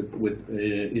up with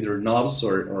either knobs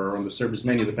or on the service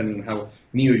menu, depending on how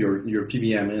new your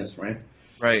PBM is, right?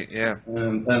 Right. Yeah.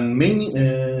 And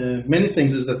many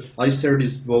things is that I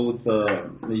service both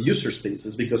the user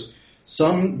spaces, because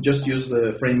some just use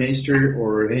the FrameMaster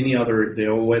or any other the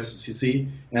OSCC,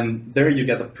 and there you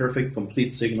get a perfect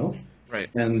complete signal. Right.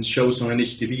 and shows on an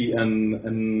HTV,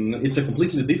 and it's a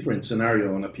completely different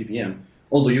scenario on a PVM.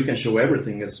 Although you can show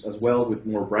everything as well with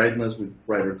more brightness, with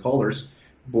brighter colors,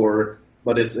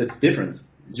 but it's different.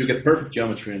 You get perfect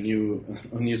geometry on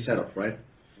a new setup, right?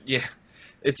 Yeah.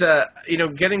 It's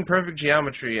getting perfect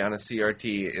geometry on a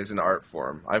CRT is an art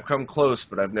form. I've come close,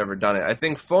 but I've never done it. I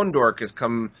think Phone Dork has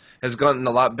gotten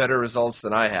a lot better results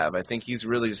than I have. I think he's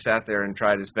really sat there and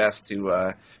tried his best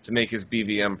to make his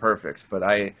BVM perfect. But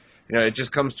it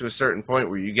just comes to a certain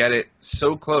point where you get it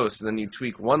so close, and then you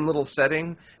tweak one little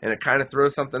setting, and it kind of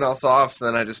throws something else off. So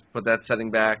then I just put that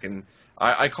setting back, and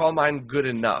I call mine good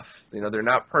enough. They're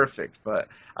not perfect, but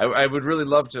I would really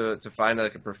love to find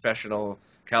like a professional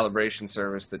calibration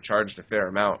service that charged a fair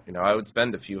amount. I would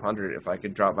spend a few hundred if I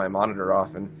could drop my monitor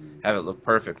off and have it look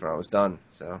perfect when I was done.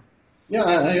 So yeah,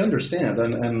 I understand,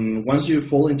 and once you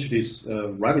fall into this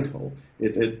rabbit hole,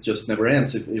 it just never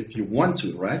ends if you want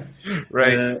to, right?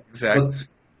 Right, exactly.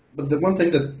 But the one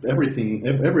thing that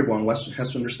everyone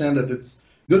has to understand that it's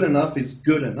good enough is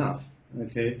good enough.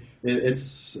 Okay,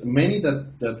 it's many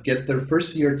that get their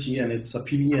first CRT and it's a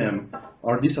PVM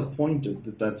are disappointed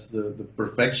that that's the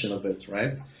perfection of it,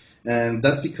 right? And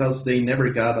that's because they never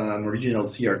got an original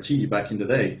CRT back in the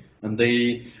day. And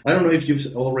I don't know if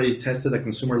you've already tested a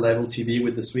consumer level TV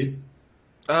with the suite.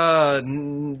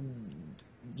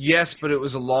 Yes, but it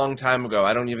was a long time ago.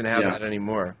 I don't even have that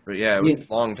anymore. But yeah, it was a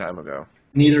long time ago.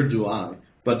 Neither do I.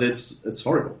 But it's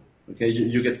horrible. Okay,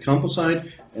 you get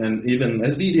composite and even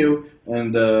S-video,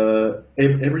 and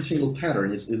every single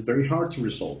pattern is very hard to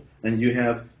resolve. And you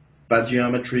have bad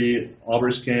geometry,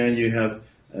 overscan,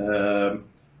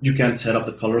 you can't set up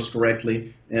the colors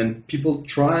correctly, and people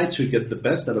try to get the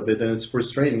best out of it, and it's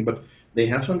frustrating, but they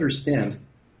have to understand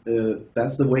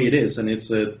that's the way it is, and it's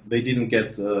they didn't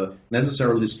get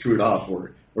necessarily screwed up,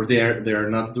 or they are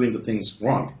not doing the things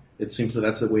wrong. It's simply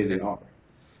that's the way they are.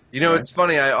 It's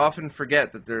funny, I often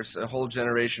forget that there's a whole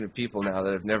generation of people now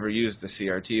that have never used a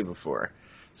CRT before.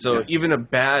 So even a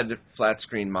bad flat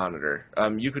screen monitor,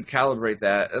 you could calibrate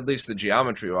that, at least the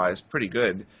geometry-wise, pretty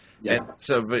good. Yeah.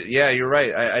 But yeah, you're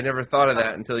right. I never thought of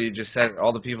that until you just said it.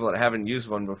 All the people that haven't used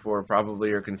one before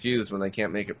probably are confused when they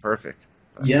can't make it perfect.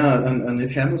 Yeah, and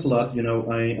it happens a lot.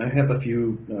 I have a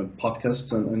few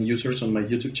podcasts and users on my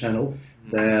YouTube channel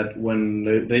that when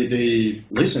they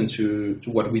listen to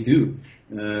what we do,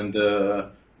 and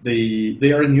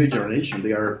they are a new generation.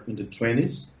 They are in the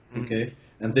 20s, okay,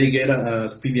 and they get a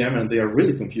PVM and they are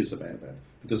really confused about that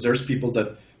because there's people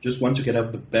that just want to get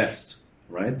out the best,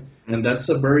 right? And that's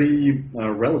a very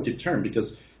relative term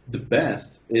because the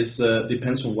best is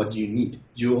depends on what you need.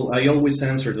 I always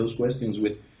answer those questions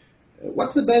with,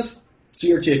 what's the best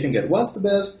CRT I can get? What's the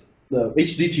best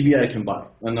HD TV I can buy?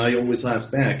 And I always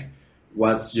ask back,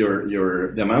 what's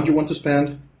the amount you want to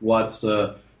spend? What's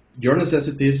your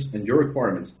necessities and your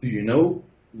requirements? Do you know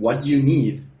what you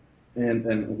need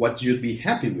and what you'd be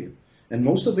happy with? And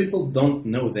most of people don't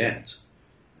know that.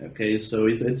 Okay, so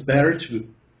it's better to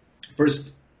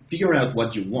first figure out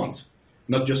what you want,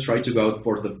 not just try to go out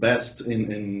for the best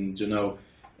in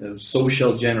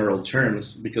social general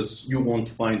terms, because you won't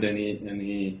find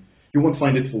you won't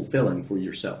find it fulfilling for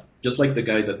yourself. Just like the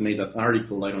guy that made that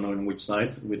article, I don't know on which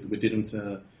site, we didn't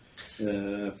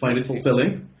find it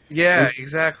fulfilling. Yeah,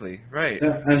 exactly, right.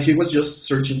 And he was just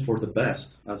searching for the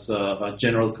best as a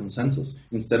general consensus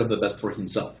instead of the best for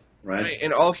himself, right?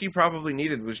 And all he probably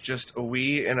needed was just a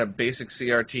Wii and a basic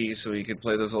CRT so he could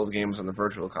play those old games on the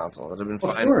Virtual Console. That would have been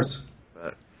fine. Of course.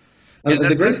 But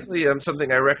that's actually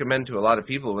something I recommend to a lot of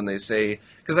people when they say,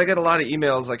 because I get a lot of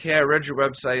emails like, hey, I read your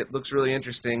website, it looks really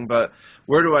interesting, but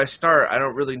where do I start? I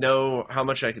don't really know how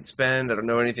much I could spend. I don't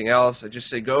know anything else. I just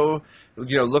say go,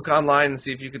 look online and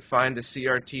see if you could find a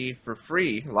CRT for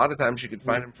free. A lot of times you could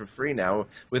find them for free now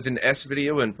with an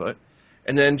S-video input,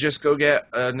 and then just go get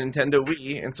a Nintendo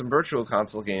Wii and some Virtual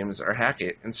Console games or hack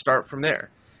it and start from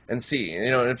there. And see,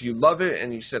 and if you love it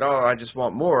and you said, oh, I just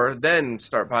want more, then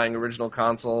start buying original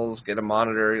consoles, get a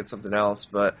monitor, get something else.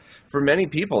 But for many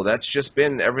people, that's just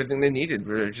been everything they needed.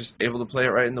 They were just able to play it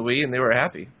right in the Wii, and they were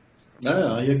happy.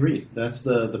 Yeah, I agree. That's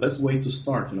the best way to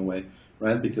start in a way,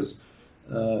 right? Because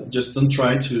just don't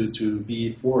try to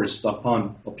be forced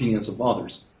upon opinions of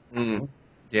others. Mm.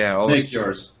 Yeah, make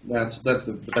yours. That's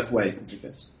the best way, I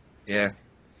guess. Yeah.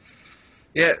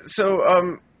 Yeah.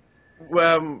 So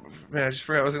man, I just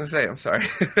forgot what I was going to say. I'm sorry.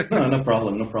 No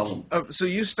problem. So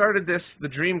you started this, the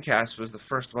Dreamcast was the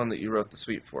first one that you wrote the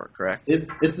suite for, correct? It's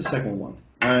the second one.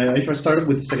 I first started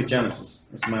with Sega Genesis,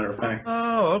 as a matter of fact.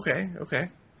 Oh, okay.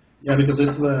 Yeah, because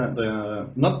it's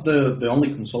not the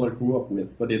only console I grew up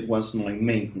with, but it was my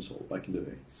main console back in the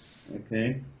day.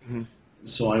 Okay? Mm-hmm.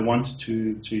 So I wanted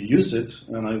to use it,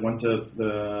 and I wanted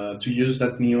to use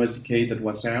that new SDK that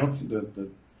was out,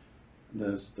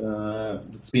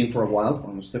 that's been for a while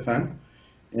from Stefan,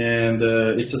 and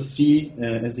it's a C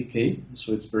SDK,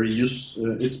 so it's very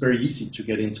easy to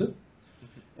get into.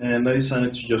 And I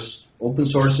decided to just open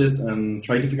source it and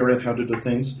try to figure out how to do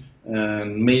things,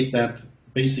 and made that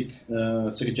basic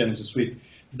Sega Genesis suite.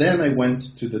 Then I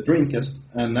went to the Dreamcast,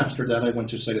 and after that I went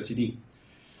to Sega CD.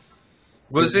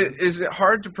 Is it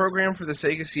hard to program for the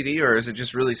Sega CD, or is it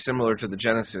just really similar to the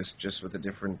Genesis, just with a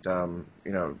different,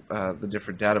 the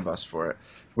different data bus for it?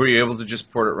 Were you able to just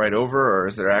port it right over, or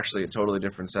is there actually a totally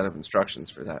different set of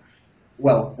instructions for that?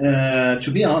 Well,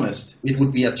 to be honest, it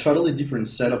would be a totally different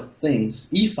set of things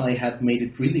if I had made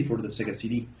it really for the Sega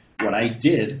CD. What I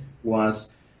did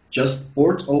was just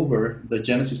port over the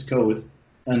Genesis code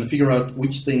and figure out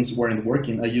which things weren't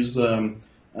working. I used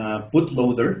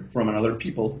bootloader from another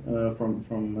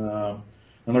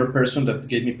another person that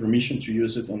gave me permission to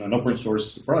use it on an open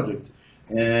source project,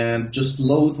 and just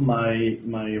load my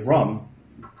ROM,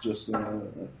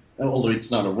 although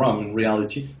it's not a ROM in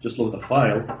reality, just load the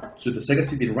file to the Sega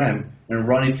CD RAM and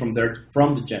run it from there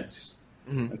from the Genesis.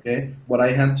 Mm-hmm. Okay. What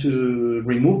I had to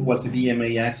remove was the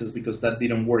DMA access because that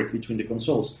didn't work between the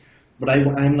consoles. But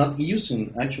I'm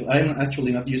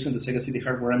actually not using the Sega CD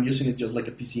hardware. I'm using it just like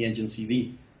a PC Engine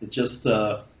CD. It's just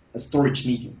a storage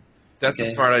medium. That's a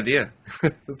smart idea.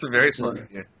 That's a very smart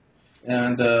idea.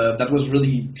 And that was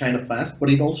really kind of fast, but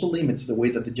it also limits the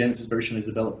way that the Genesis version is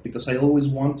developed, because I always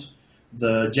want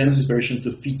the Genesis version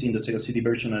to fit in the Sega CD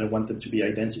version, and I want them to be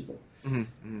identical. Mm-hmm,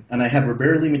 mm-hmm. And I have a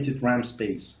very limited RAM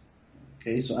space.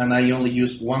 Okay, and I only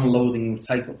use one loading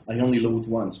cycle. I only load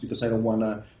once because I don't want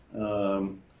to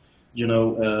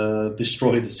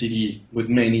destroy the CD with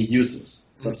many uses,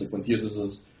 subsequent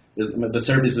uses. The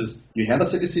service is, you have a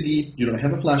Sega CD, you don't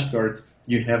have a flash card,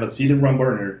 you have a CD-ROM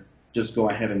burner, just go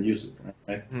ahead and use it,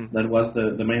 right? Mm. That was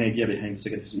the main idea behind the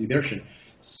Sega CD version.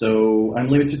 So I'm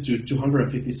limited to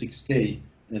 256K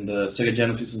in the Sega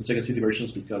Genesis and Sega CD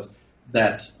versions because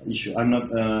that issue.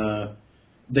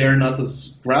 They're not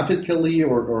as graphically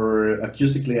or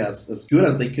acoustically as good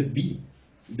as they could be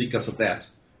because of that.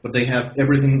 But they have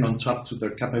everything on top to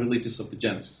their capabilities of the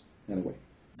Genesis, anyway.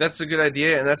 That's a good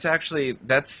idea, and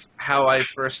that's how I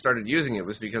first started using it,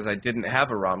 was because I didn't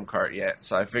have a ROM cart yet.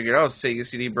 So I figured, Sega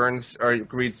CD burns or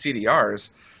reads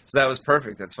CDRs, so that was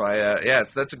perfect. That's why,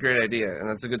 that's a great idea, and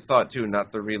that's a good thought too,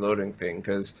 not the reloading thing,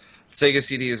 because Sega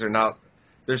CDs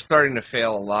they're starting to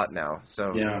fail a lot now.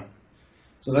 So yeah.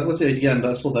 So that was the idea, and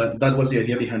that was the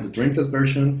idea behind the Dreamcast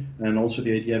version, and also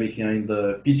the idea behind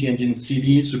the PC Engine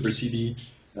CD, Super CD,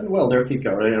 and well, their arcade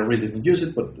card. I really didn't use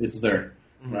it, but it's there,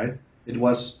 mm-hmm. right? It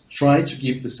was try to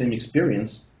give the same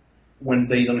experience when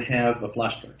they don't have a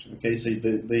flash card. Okay, so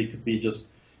they could be just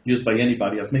used by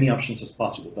anybody, as many options as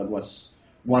possible. That was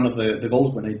one of the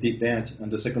goals when I did that,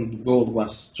 and the second goal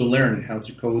was to learn how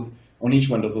to code on each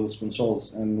one of those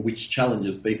consoles and which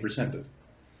challenges they presented.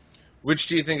 Which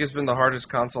do you think has been the hardest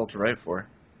console to write for?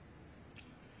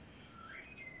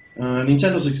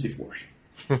 Nintendo 64.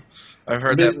 I've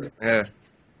heard that. Yeah.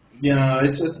 Yeah,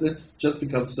 it's just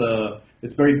because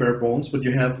it's very bare bones, but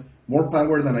you have more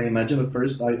power than I imagined at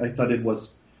first. I thought it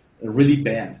was really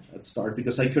bad at start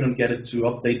because I couldn't get it to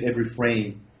update every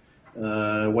frame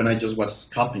when I just was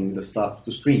copying the stuff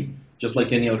to screen, just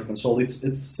like any other console.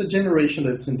 It's a generation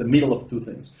that's in the middle of two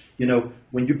things. You know,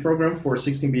 when you program for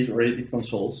 16-bit or 8-bit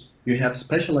consoles, you have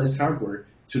specialized hardware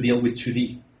to deal with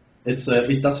 2D.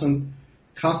 It doesn't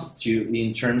cost you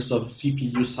in terms of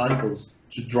CPU cycles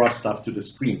to draw stuff to the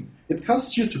screen. It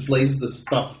costs you to place the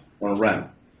stuff on RAM,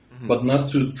 mm-hmm. but not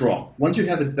to draw. Once you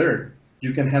have it there,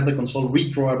 you can have the console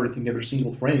redraw everything every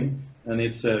single frame, and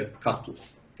it's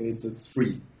costless. Okay, it's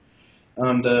free.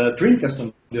 And Dreamcast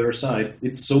on the other side,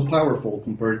 it's so powerful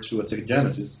compared to a Sega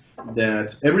Genesis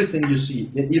that everything you see,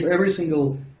 every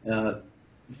single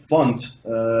font,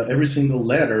 every single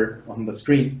letter on the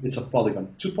screen is a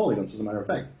polygon. 2 polygons, as a matter of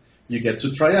fact. You get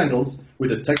 2 triangles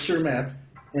with a texture map,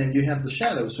 and you have the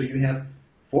shadow, so you have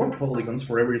 4 polygons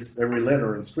for every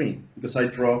letter on screen. Because I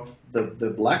draw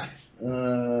the black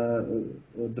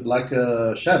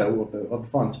shadow of the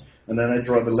font, and then I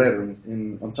draw the letter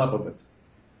on top of it,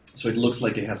 so it looks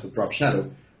like it has a drop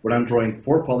shadow. But I'm drawing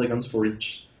 4 polygons for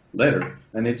each letter,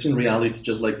 and it's in reality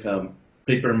just like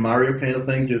Paper Mario kind of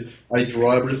thing. I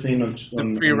draw everything on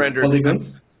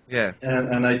polygons, yeah,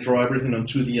 and I draw everything on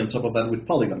 2D on top of that with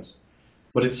polygons.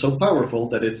 But it's so powerful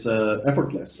that it's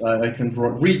effortless. I can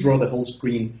redraw the whole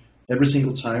screen every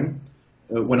single time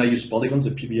when I use polygons,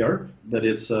 the PBR, that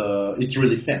it's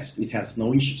really fast. It has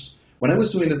no issues. When I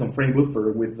was doing it on frame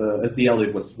buffer with SDL,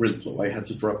 it was really slow. I had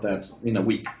to drop that in a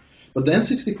week. But the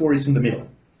N64 is in the middle.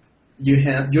 You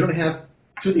don't have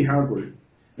 2D hardware,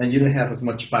 and you don't have as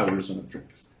much power as on a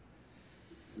Dreamcast.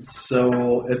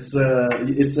 So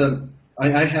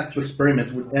I had to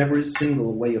experiment with every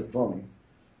single way of drawing.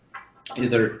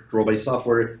 Either draw by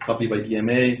software, copy by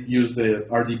DMA, use the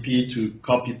RDP to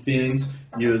copy things,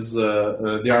 use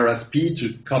the RSP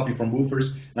to copy from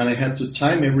woofers, and I had to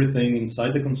time everything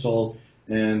inside the console.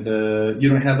 And you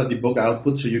don't have a debug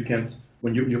output, so you can't.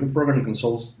 When you're programming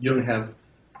consoles, you don't have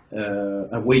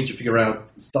a way to figure out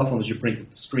stuff unless you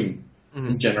print the screen.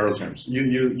 In general terms,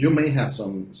 you may have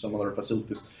some other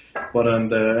facilities, but on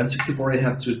the N64, I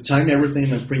had to time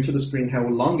everything and print to the screen how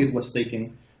long it was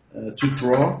taking to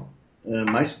draw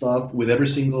my stuff with every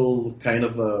single kind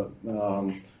of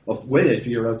way I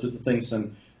figure out the things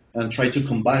and try to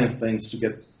combine things to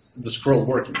get the scroll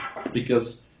working,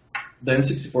 because the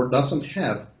N64 doesn't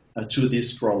have a 2D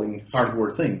scrolling hardware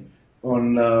thing.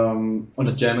 On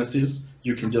a Genesis,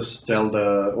 you can just tell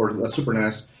or a Super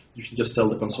NES, you can just tell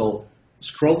the console,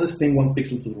 scroll this thing 1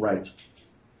 pixel to the right,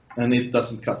 and it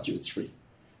doesn't cost you, it's free.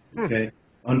 Okay.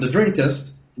 On the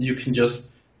Dreamcast, you can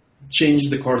just change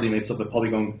the coordinates of the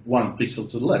polygon 1 pixel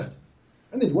to the left,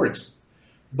 and it works.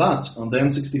 But on the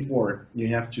N64, you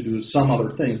have to do some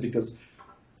other things, because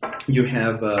you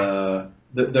have the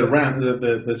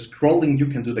scrolling you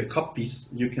can do, the copies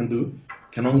you can do,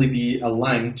 can only be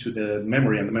aligned to the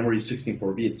memory, and the memory is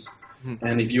 64 bits.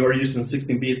 And if you are using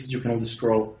 16 bits, you can only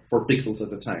scroll 4 pixels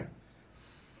at a time.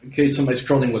 Okay, so my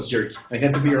scrolling was jerky. I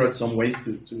had to figure out some ways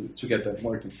to get that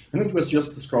working. And it was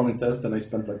just a scrolling test, and I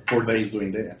spent like 4 days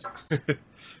doing that.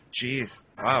 Jeez,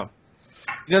 wow.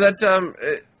 You know,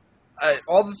 that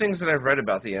all the things that I've read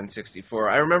about the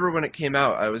N64, I remember when it came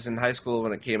out. I was in high school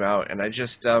when it came out, and I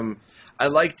just, I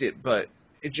liked it, but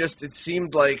it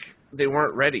seemed like they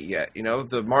weren't ready yet. You know,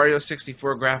 the Mario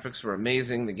 64 graphics were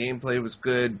amazing, the gameplay was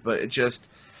good, but it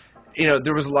just... You know,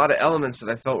 there was a lot of elements that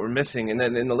I felt were missing, and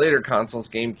then in the later consoles,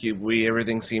 GameCube, Wii,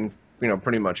 everything seemed,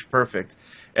 pretty much perfect.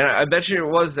 And I bet you it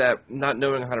was that not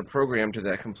knowing how to program to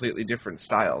that completely different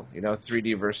style,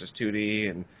 3D versus 2D,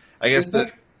 and I guess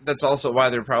that's also why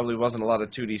there probably wasn't a lot of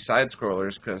 2D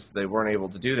side-scrollers, because they weren't able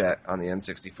to do that on the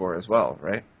N64 as well,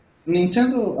 right?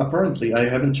 Nintendo, apparently, I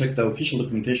haven't checked the official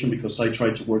documentation because I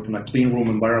tried to work in a clean room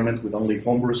environment with only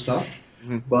homebrew stuff,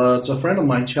 but a friend of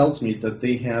mine tells me that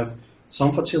they have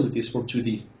some facilities for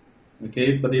 2D,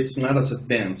 okay, but it's not as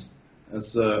advanced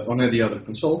as on any other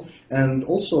console. And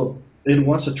also, it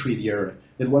was a 3D era.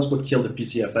 It was what killed the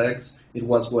PCFX. It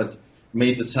was what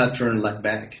made the Saturn lag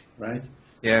back, right?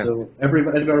 Yeah. So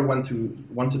everybody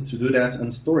wanted to do that,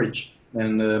 and storage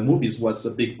and movies was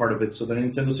a big part of it. So the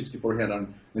Nintendo 64 had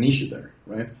an issue there,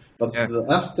 right? But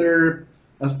after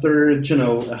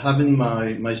having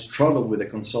my struggle with the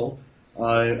console,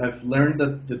 I've learned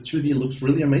that the 2D looks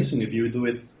really amazing if you do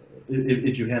it,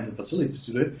 if you have the facilities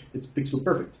to do it. It's pixel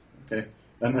perfect, okay?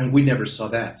 And we never saw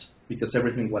that because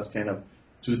everything was kind of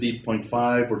 2D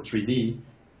 0.5 or 3D,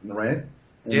 right?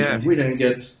 And we didn't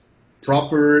get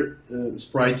proper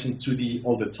sprites in 2D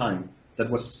all the time. That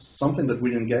was something that we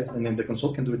didn't get, and then the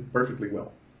console can do it perfectly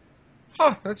well.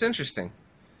 Huh, that's interesting.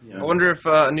 Yeah. I wonder if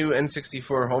a new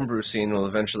N64 homebrew scene will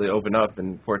eventually open up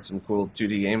and port some cool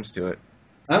 2D games to it.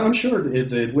 I'm sure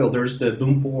it will. There's the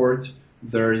Doom port.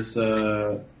 There's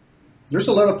a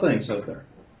lot of things out there.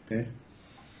 Okay.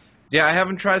 Yeah, I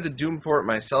haven't tried the Doom port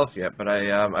myself yet, but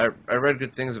I read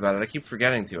good things about it. I keep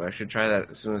forgetting to. I should try that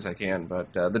as soon as I can.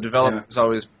 But the developer's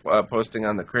always posting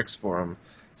on the Crix forum.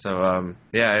 So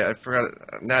I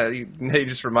forgot. Now you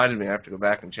just reminded me. I have to go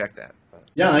back and check that.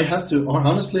 Yeah, I had to.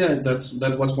 Honestly,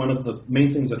 that was one of the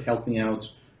main things that helped me out.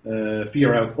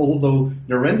 Figure out. Although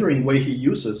the rendering way he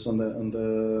uses on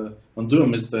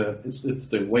Doom is it's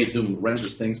the way Doom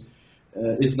renders things.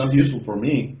 It's not useful for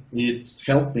me. It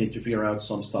helped me to figure out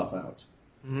some stuff out.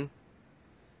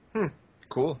 Mm-hmm.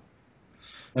 Cool.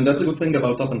 And that's a good thing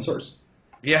about open source.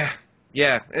 Yeah,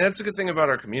 and that's a good thing about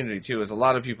our community too. Is a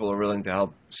lot of people are willing to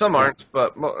help. Some aren't,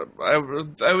 but I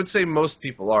would say most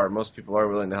people are. Most people are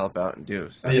willing to help out and do.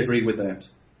 So. I agree with that.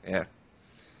 Yeah.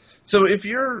 So if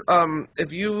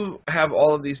you have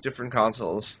all of these different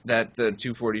consoles that the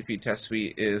 240p test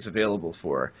suite is available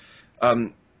for,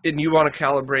 and you want to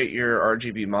calibrate your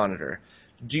RGB monitor,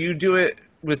 do you do it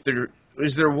with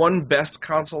is there one best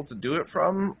console to do it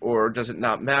from, or does it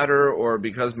not matter, or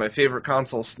because my favorite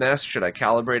console is SNES, should I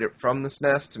calibrate it from the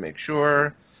SNES to make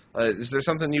sure? Is there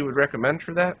something you would recommend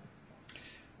for that?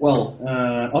 Well,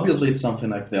 obviously it's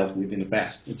something I've dealt with in the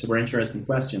past. It's a very interesting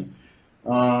question.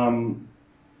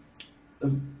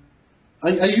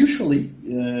 I usually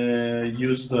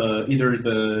use either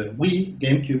the Wii,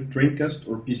 GameCube, Dreamcast,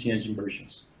 or PC Engine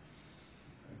versions.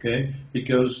 Okay,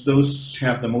 because those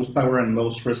have the most power and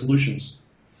most resolutions.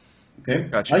 Okay,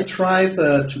 Gotcha. I tried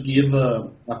to give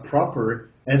a proper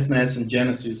SNES and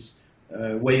Genesis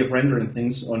way of rendering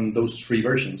things on those three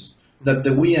versions. That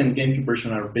the Wii and GameCube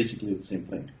version are basically the same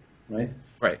thing, right?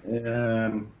 Right.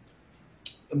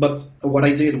 But what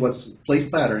I did was place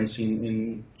patterns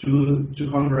in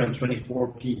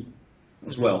 224p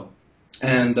as well.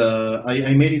 And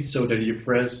I made it so that you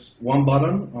press one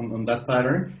button on that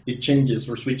pattern, it changes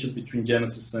or switches between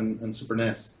Genesis and Super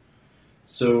NES.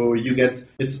 So you get,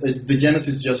 the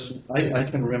Genesis just, I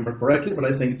can remember correctly, but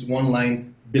I think it's one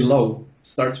line below,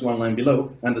 starts one line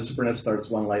below, and the Super NES starts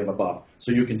one line above.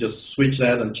 So you can just switch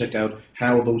that and check out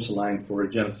how those align for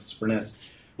Genesis Super NES.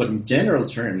 But in general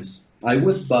terms, I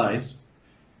would advise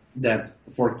that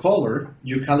for color,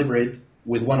 you calibrate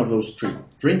with one of those three,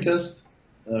 Dreamcast,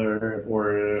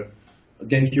 or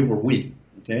GameCube or Wii,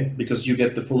 okay? Because you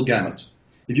get the full gamut.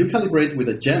 If you calibrate with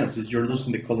a Genesis, you're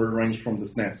losing the color range from the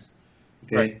SNES,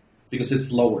 okay? Right. Because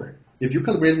it's lower. If you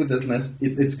calibrate with the SNES,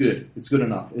 it's good. It's good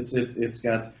enough. It's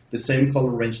got the same color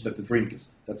range that the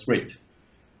Dreamcast. That's great.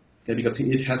 Okay, because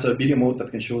it has a video mode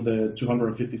that can show the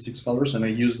 256 colors, and I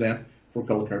use that for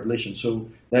color calibration. So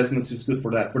the SNES is good for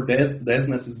that. But the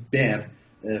SNES is bad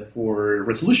for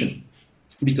resolution,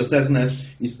 because the SNES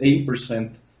is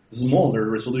 8% smaller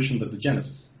resolution than the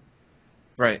Genesis.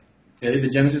 Right. Okay, the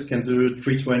Genesis can do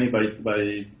 320 by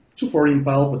 240 in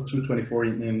PAL, but 224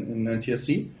 in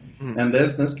NTSC. And the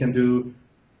SNES can do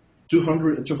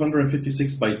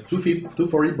 256 by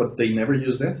 240, but they never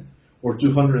use that, or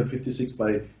 256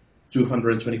 by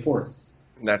 224.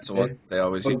 That's what they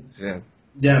always use, yeah.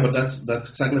 Yeah, but that's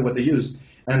exactly what they use.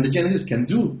 And the Genesis can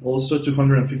do also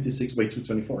 256 by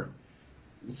 224.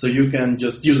 So you can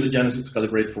just use the Genesis to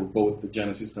calibrate for both the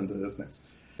Genesis and the SNES.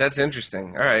 That's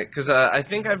interesting. All right, because I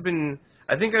think I've been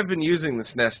using the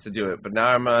SNES to do it, but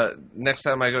now next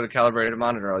time I go to calibrate a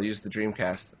monitor, I'll use the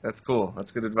Dreamcast. That's cool.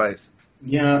 That's good advice.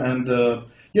 Yeah, and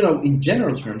in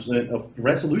general terms of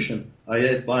resolution, I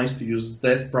advise to use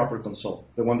that proper console,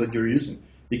 the one that you're using,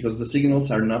 because the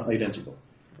signals are not identical.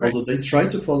 Right. Although they try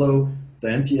to follow the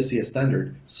NTSC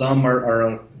standard, some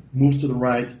are moved to the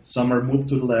right, some are moved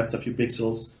to the left a few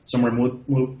pixels, some are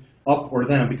moved up or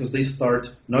down because they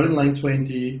start not in line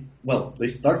 20. Well, they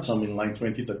start some in line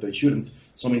 20 that they shouldn't,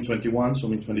 some in 21,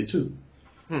 some in 22.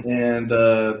 And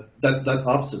that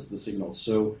offsets the signals.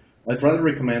 So I'd rather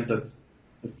recommend that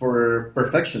for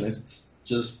perfectionists,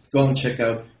 just go and check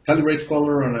out calibrate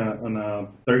color on a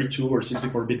 32 or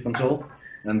 64-bit console,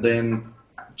 and then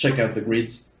check out the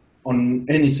grids on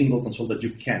any single console that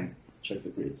you can check the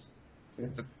grids. Okay?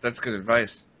 That's good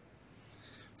advice.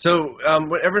 So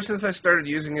ever since I started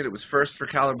using it, it was first for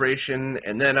calibration,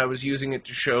 and then I was using it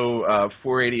to show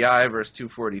 480i versus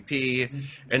 240p.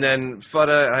 And then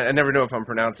Fudda, I never know if I'm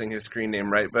pronouncing his screen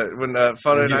name right, but when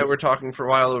Fudda and I were talking for a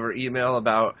while over email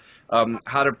about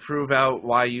how to prove out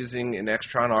why using an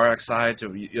Extron RXI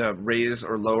to raise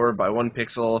or lower by 1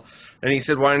 pixel, and he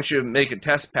said, why don't you make a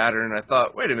test pattern? And I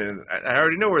thought, wait a minute, I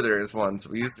already know where there is one,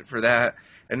 so we used it for that.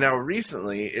 And now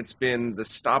recently, it's been the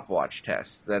stopwatch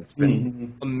test that's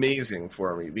been amazing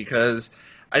for me, because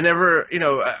I never,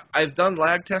 I've done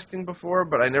lag testing before,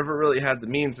 but I never really had the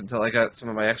means until I got some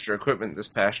of my extra equipment this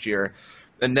past year.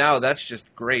 And now that's just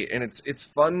great, and it's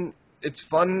fun. It's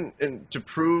fun to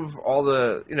prove all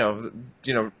the,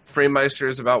 FrameMeister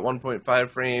is about 1.5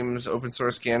 frames, open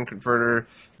source scan converter,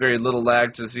 very little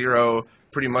lag to zero,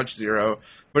 pretty much zero.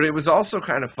 But it was also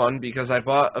kind of fun because I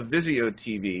bought a Vizio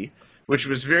TV, which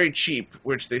was very cheap,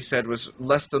 which they said was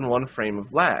less than 1 frame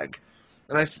of lag.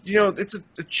 And I said, it's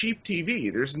a cheap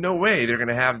TV. There's no way they're going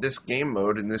to have this game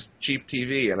mode in this cheap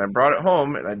TV. And I brought it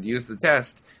home, and I'd used the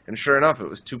test, and sure enough, it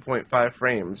was 2.5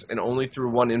 frames, and only through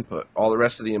 1 input. All the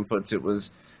rest of the inputs, it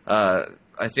was, I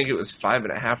think it was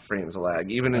 5.5 frames of lag,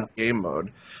 even in game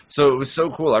mode. So it was so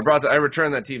cool. I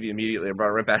returned that TV immediately. I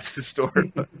brought it right back to the store.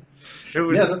 It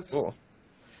was cool.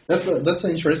 That's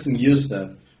an interesting use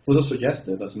that Fudo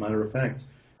suggested, as a matter of fact,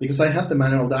 because I have the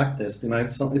manual lag test, and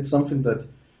it's something that,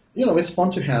 it's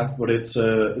fun to have, but it's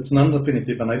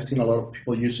non-definitive, and I've seen a lot of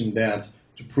people using that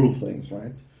to prove things,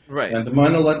 right? Right. And the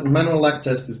manual lag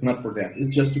test is not for that.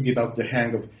 It's just to give out the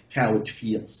hang of how it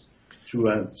feels to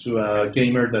a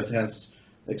gamer that has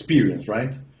experience,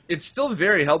 right? It's still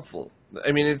very helpful.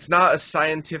 I mean, it's not a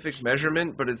scientific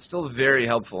measurement, but it's still very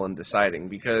helpful in deciding,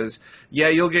 because,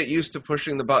 you'll get used to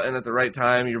pushing the button at the right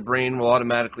time. Your brain will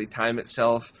automatically time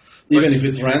itself. Even if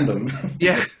it's random.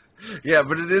 Yeah. Yeah,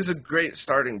 but it is a great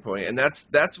starting point, and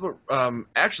that's what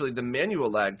actually the manual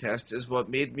lag test is what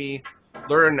made me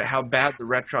learn how bad the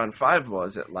Retron 5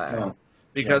 was at lag. Oh,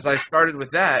 Because I started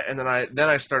with that, and then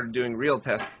I started doing real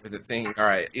testing with it, thinking, all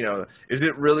right, is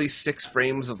it really 6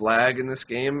 frames of lag in this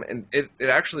game? And it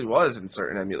actually was in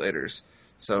certain emulators.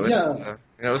 So yeah.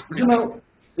 it was pretty.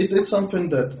 It's something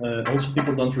that also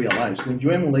people don't realize. When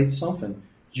you emulate something,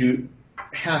 you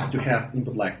have to have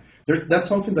input lag. That's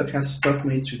something that has stuck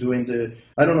me to doing the.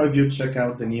 I don't know if you check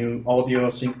out the new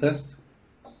audio sync test.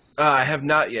 I have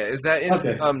not yet. Is that in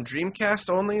Okay. Dreamcast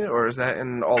only, or is that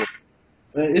in all?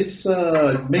 It's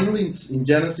mainly in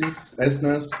Genesis,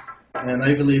 SNES, and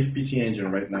I believe PC Engine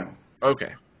right now.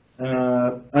 Okay.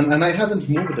 And I haven't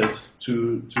moved it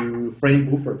to frame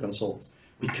buffer consoles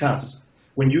because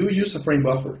when you use a frame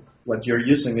buffer, what you're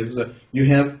using is you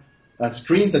have a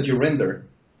screen that you render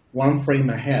one frame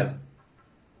ahead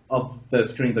of the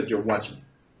screen that you're watching.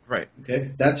 Right.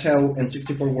 Okay, that's how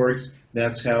N64 works.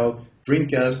 That's how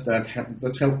Dreamcast.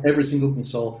 That's how every single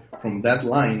console from that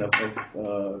line of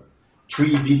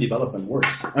 3D development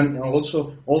works, and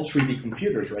also all 3D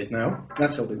computers right now.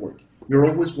 That's how they work. You're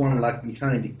always one lag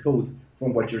behind in code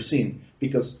from what you're seeing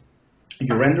because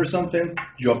you render something,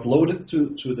 you upload it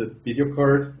to the video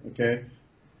card. Okay,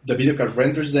 the video card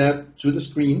renders that to the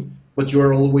screen, but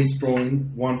you're always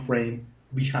drawing one frame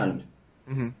behind.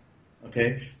 Mm-hmm.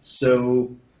 Okay, so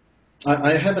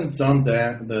I haven't done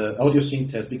the audio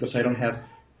sync test because I don't have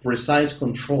precise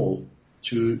control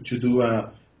to do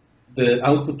the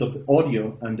output of the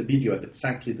audio and the video at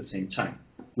exactly the same time,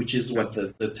 which is what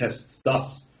the test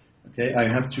does. Okay, I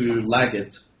have to lag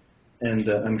it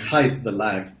and hide the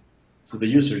lag to the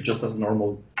user just as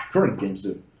normal current games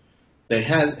do. They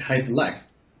hide the lag.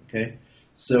 Okay,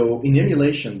 so in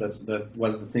emulation, that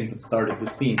was the thing that started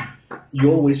this theme.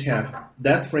 You always have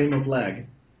that frame of lag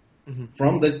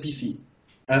from that PC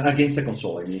against the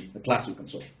console. I mean, the classic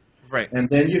console. Right. And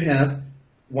then you have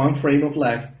one frame of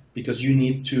lag because you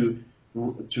need to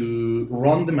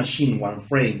run the machine one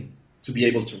frame to be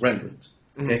able to render it.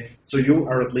 Okay, so you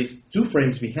are at least 2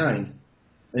 frames behind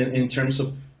in terms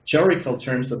of theoretical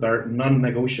terms that are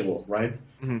non-negotiable, right?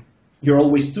 Mm-hmm. You're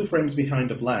always 2 frames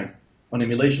behind of lag on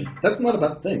emulation. That's not a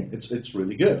bad thing. It's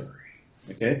really good.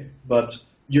 Okay, but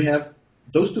you have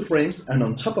those 2 frames, and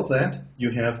on top of that,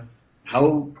 you have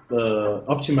how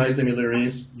optimized the emulator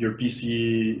is, your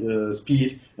PC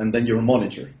speed, and then your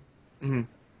monitor. Mm-hmm.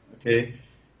 Okay,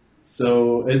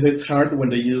 so it's hard when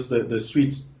they use the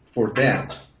suite for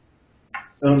that.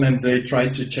 And they try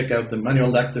to check out the manual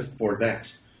lag test for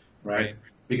that, right?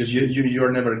 Because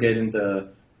you're never getting the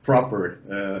proper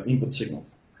input signal.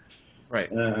 Right.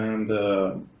 And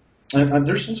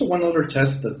there's also one other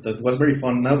test that was very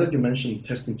fun. Now that you mentioned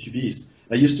testing TVs,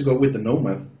 I used to go with the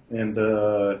Nomad, and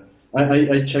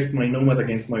I checked my Nomad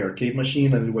against my arcade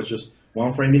machine, and it was just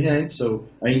 1 frame behind, so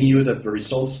I knew that the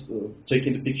results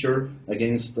taking the picture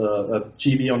against a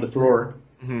TV on the floor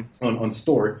on the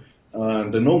store,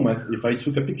 the Nomad, if I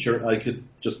took a picture, I could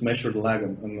just measure the lag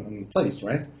in place,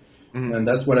 right? Mm-hmm. And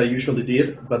that's what I usually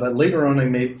did. But later on, I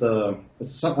made a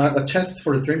test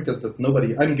for the Dreamcast that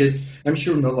I'm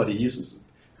sure nobody uses it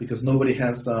because nobody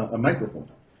has a microphone.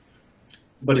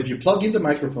 But if you plug in the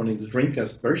microphone in the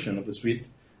Dreamcast version of the suite,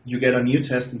 you get a new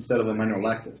test instead of a manual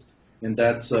lag test, and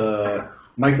that's a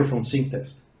microphone sync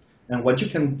test. And what you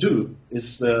can do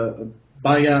is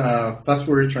via a fast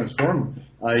Fourier transform,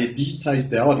 I digitize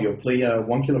the audio, play a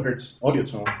 1 kilohertz audio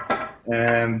tone,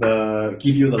 and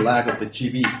give you the lag of the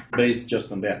TV based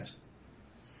just on that.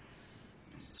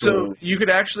 So you could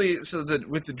actually,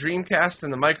 with the Dreamcast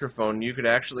and the microphone, you could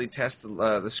actually test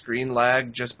the screen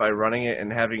lag just by running it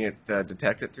and having it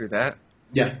detect it through that?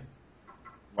 Yeah.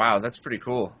 Wow, that's pretty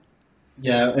cool.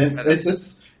 Yeah,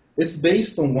 it's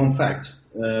based on one fact,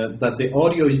 that the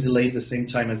audio is delayed the same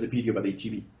time as the video by the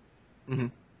TV. Mm-hmm.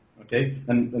 Okay,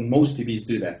 and most TVs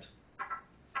do that.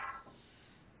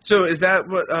 So is that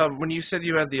what, when you said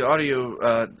you had the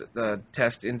audio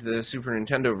test into the Super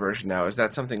Nintendo version now, is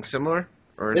that something similar?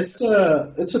 Or it's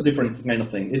a different kind of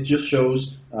thing. It just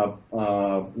shows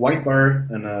a white bar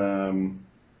and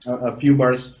a few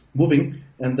bars moving,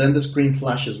 and then the screen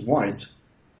flashes white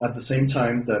at the same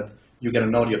time that you get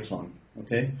an audio tone.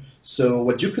 Okay, so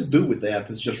what you could do with that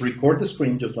is just record the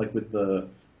screen, just like with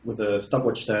the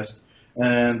stopwatch test,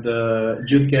 and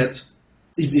you'd get,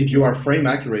 if you are frame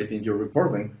accurate in your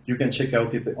recording, you can check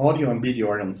out if the audio and video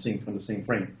are on sync on the same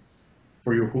frame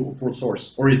for your full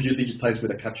source, or if you digitize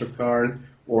with a capture card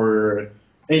or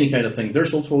any kind of thing.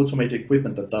 There's also automated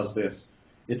equipment that does this.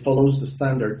 It follows the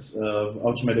standards of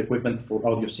automated equipment for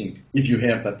audio sync, if you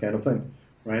have that kind of thing,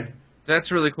 right?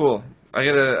 That's really cool. I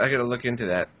gotta look into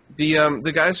that.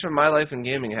 The guys from My Life in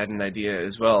Gaming had an idea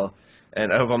as well,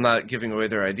 and I hope I'm not giving away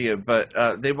their idea,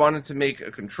 but they wanted to make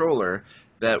a controller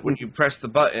that when you press the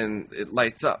button, it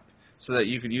lights up, so that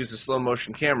you could use a slow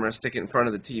motion camera, stick it in front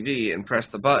of the TV, and press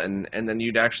the button, and then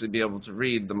you'd actually be able to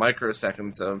read the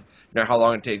microseconds of how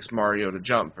long it takes Mario to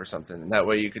jump or something. And that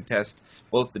way you could test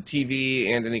both the TV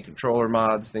and any controller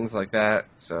mods, things like that.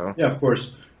 So Yeah, of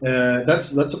course.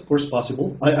 That's of course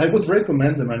possible. I would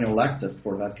recommend the manual lag test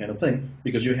for that kind of thing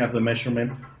because you have the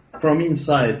measurement from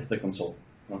inside the console.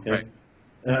 Okay,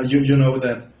 Right. you know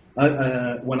that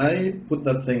when I put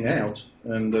that thing out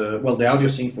and the audio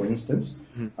sync, for instance,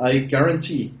 I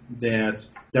guarantee that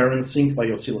they're in sync by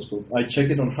oscilloscope. I check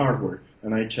it on hardware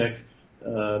and I check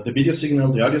the video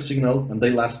signal, the audio signal, and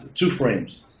they last 2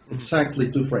 frames.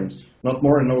 Exactly 2 frames, not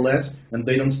more and no less, and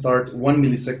they don't start 1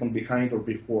 millisecond behind or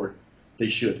before they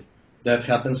should. That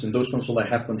happens in those consoles I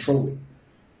have control with.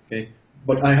 Okay,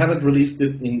 but I haven't released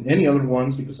it in any other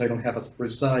ones because I don't have a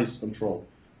precise control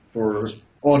for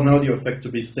an audio effect to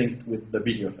be synced with the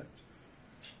video effect.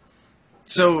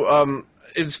 So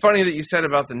it's funny that you said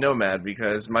about the Nomad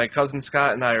because my cousin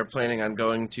Scott and I are planning on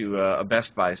going to a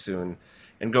Best Buy soon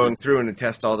and going through and to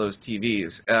test all those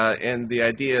TVs. And the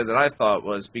idea that I thought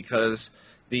was because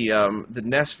the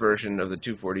NES version of the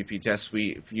 240p test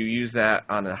suite, if you use that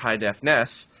on a high-def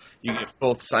NES, you get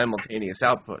both simultaneous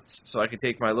outputs. So I could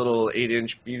take my little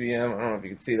 8-inch BVM, I don't know if you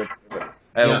can see that, but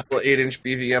I have a little 8-inch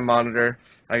BVM monitor.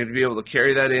 I could be able to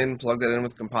carry that in, plug that in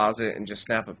with composite, and just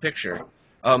snap a picture.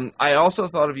 I also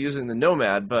thought of using the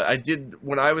Nomad, but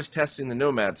when I was testing the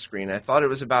Nomad screen, I thought it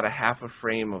was about a half a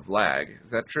frame of lag.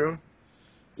 Is that true?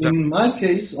 In my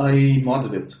case, I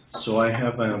modded it. So I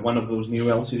have one of those new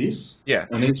LCDs. Yeah.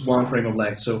 And it's 1 frame of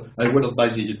lag. So I would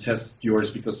advise you to test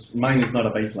yours because mine is not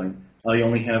a baseline. I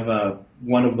only have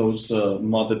one of those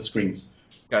modded screens.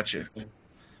 Gotcha.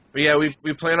 But yeah,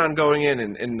 we plan on going in,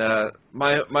 and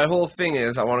my whole thing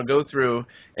is I want to go through,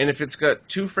 and if it's got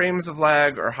 2 frames of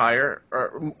lag or higher,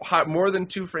 or more than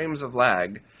 2 frames of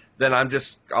lag, then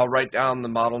I'll write down the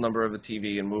model number of the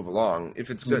TV and move along. If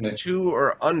it's got 2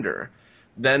 or under,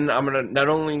 then I'm going to not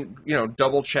only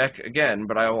double check again,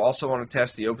 but I also want to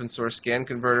test the open source scan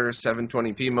converter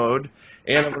 720p mode,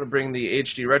 and I'm going to bring the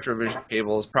HD retrovision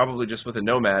cables, probably just with a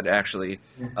Nomad actually,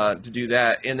 to do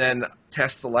that, and then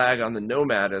test the lag on the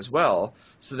Nomad as well,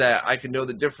 so that I can know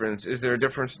the difference. Is there a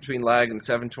difference between lag in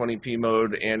 720p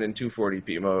mode and in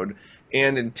 240p mode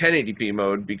and in 1080p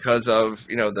mode because of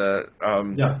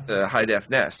the high def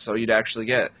NES? So you'd actually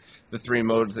get the 3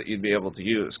 modes that you'd be able to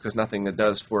use because nothing that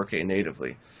does 4K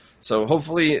natively. So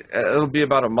hopefully it'll be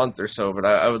about a month or so, but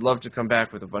I would love to come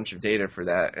back with a bunch of data for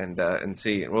that and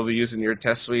see. And we'll be using your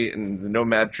test suite and the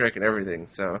Nomad trick and everything.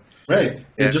 So Right.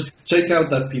 Yeah. And just check out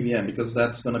that PVM because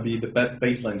that's going to be the best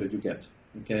baseline that you get.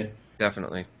 Okay.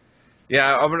 Definitely.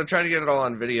 Yeah, I'm going to try to get it all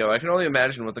on video. I can only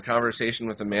imagine what the conversation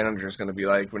with the manager is going to be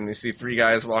like when you see 3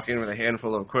 guys walk in with a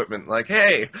handful of equipment. Like,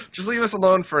 hey, just leave us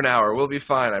alone for an hour. We'll be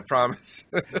fine, I promise.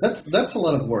 That's a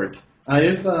lot of work.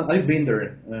 I've been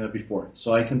there before,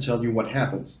 so I can tell you what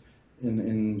happens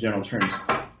in general terms.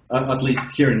 At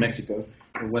least here in Mexico,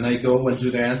 when I go and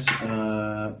do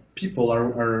that, people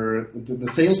are the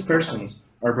salespersons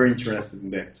are very interested in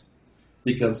that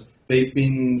because they've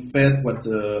been fed what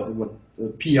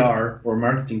PR or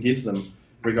marketing gives them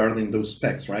regarding those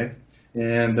specs, right?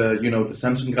 And the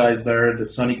Samsung guy's there, the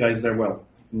Sony guy's there. Well,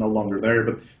 no longer there,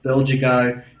 but the LG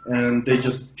guy, and they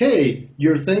just, hey,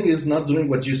 your thing is not doing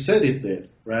what you said it did,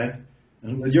 right?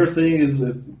 And your thing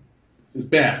is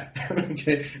bad,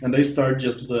 okay? And they start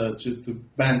just to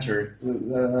banter,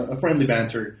 a friendly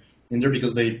banter in there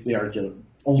because they are just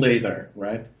all day there,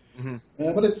 right?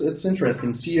 Mm-hmm. But it's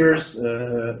interesting. Sears,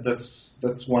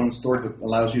 that's one store that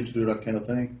allows you to do that kind of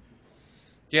thing.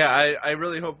 Yeah, I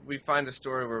really hope we find a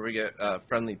store where we get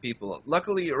friendly people.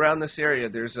 Luckily, around this area,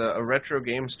 there's a retro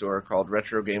game store called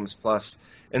Retro Games Plus,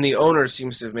 and the owner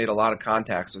seems to have made a lot of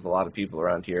contacts with a lot of people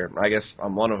around here. I guess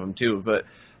I'm one of them, too. But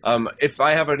if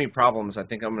I have any problems, I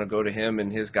think I'm going to go to him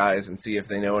and his guys and see if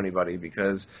they know anybody,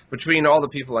 because between all the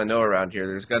people I know around here,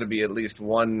 there's got to be at least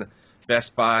one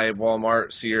Best Buy,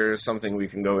 Walmart, Sears, something we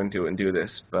can go into and do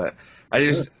this. But I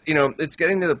just, it's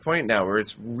getting to the point now where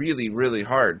it's really, really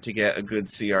hard to get a good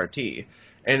CRT.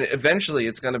 And eventually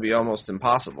it's going to be almost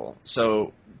impossible.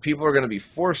 So people are going to be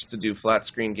forced to do flat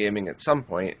screen gaming at some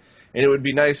point. And it would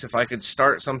be nice if I could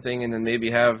start something and then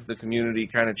maybe have the community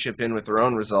kind of chip in with their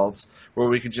own results, where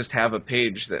we could just have a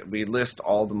page that we list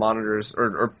all the monitors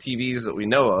or TVs that we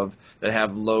know of that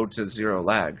have low to zero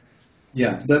lag.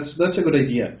 Yeah, that's a good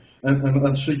idea. And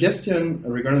a suggestion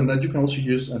regarding that, you can also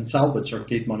use and salvage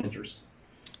arcade monitors.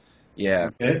 Yeah.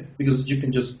 Okay, because you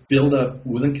can just build a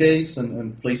wooden case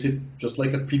and place it just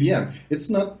like a PBM. It's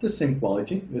not the same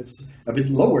quality. It's a bit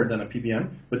lower than a PBM,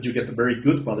 but you get a very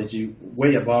good quality,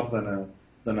 way above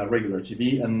than a regular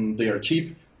TV, and they are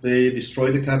cheap. They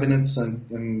destroy the cabinets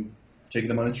and take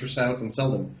the monitors out and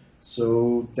sell them.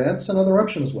 So that's another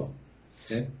option as well.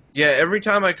 Okay. Yeah, every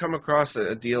time I come across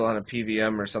a deal on a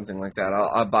PVM or something like that,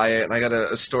 I'll buy it, and I got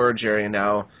a storage area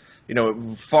now,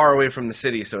 far away from the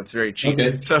city, so it's very cheap.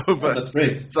 Okay. So, but, that's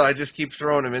great. So I just keep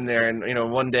throwing them in there,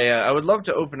 and one day I would love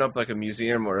to open up like a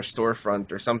museum or a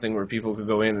storefront or something where people could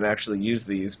go in and actually use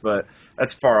these, but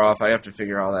that's far off. I have to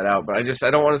figure all that out. But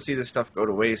I don't want to see this stuff go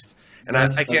to waste, and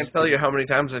I can't tell you how many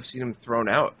times I've seen them thrown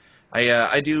out.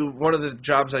 I do one of the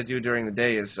jobs I do during the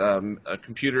day is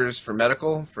computers for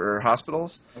medical for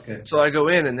hospitals. Okay. So I go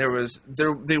in and they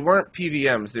weren't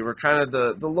PVMs. They were kind of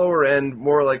the lower end,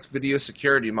 more like video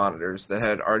security monitors that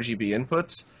had RGB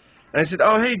inputs. And I said,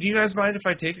 "Oh, hey, do you guys mind if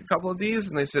I take a couple of these?"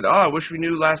 And they said, "Oh, I wish we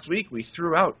knew last week. We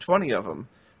threw out 20 of them."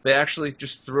 They actually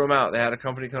just threw them out. They had a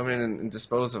company come in and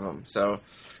dispose of them. So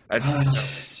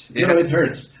it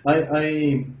hurts.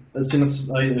 As soon as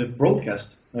I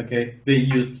broadcast, okay, they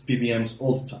used PBMs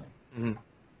all the time. Mm-hmm.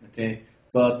 Okay,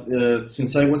 but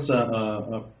since I was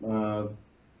a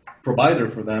provider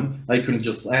for them, I couldn't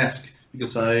just ask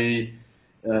because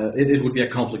it would be a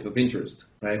conflict of interest,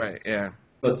 right? Right. Yeah.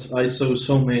 But I saw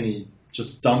so many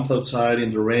just dumped outside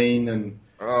in the rain and.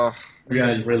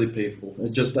 It's really painful.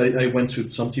 I went to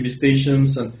some TV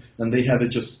stations and they had it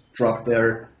just dropped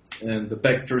there and the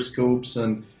vector scopes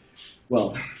and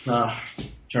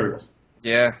terrible.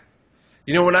 Yeah.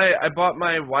 When I bought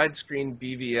my widescreen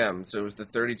BVM, so it was the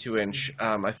 32-inch,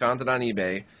 I found it on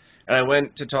eBay, and I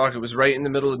went to talk. It was right in the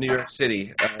middle of New York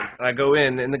City. And I go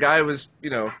in, and the guy was,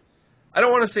 I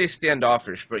don't want to say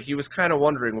standoffish, but he was kind of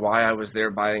wondering why I was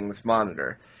there buying this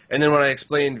monitor. And then when I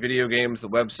explained video games, the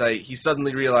website, he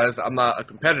suddenly realized I'm not a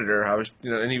competitor. I was,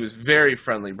 and he was very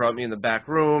friendly. Brought me in the back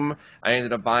room. I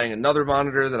ended up buying another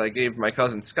monitor that I gave my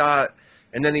cousin Scott.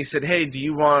 And then he said, "Hey, do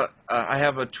you want? I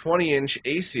have a 20-inch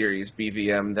A-series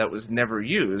BVM that was never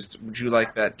used. Would you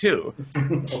like that too?"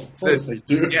 Of course I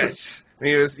do. Yes. And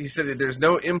he said there's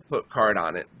no input card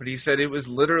on it, but he said it was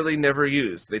literally never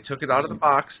used. They took it out of the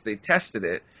box, they tested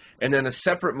it, and then a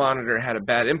separate monitor had a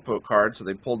bad input card, so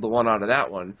they pulled the one out of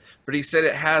that one. But he said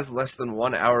it has less than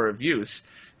 1 hour of use.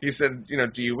 He said,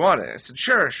 "Do you want it?" I said,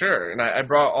 Sure. And I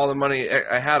brought all the money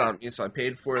I had on me, so I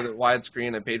paid for the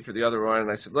widescreen, I paid for the other one, and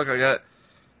I said, "Look, I got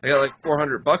like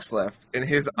 $400 left." In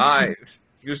his eyes,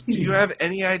 he goes, "Do you have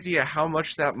any idea how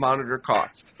much that monitor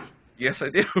cost?" Yes, I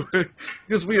do.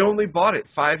 Because we only bought it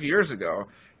 5 years ago.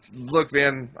 Said, "Look,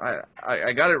 man,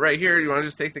 I got it right here. Do you want to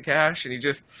just take the cash?" And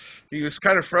he was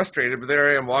kind of frustrated, but there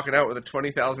I am walking out with a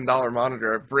 $20,000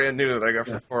 monitor, brand new, that I got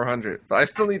for $400. But I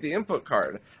still need the input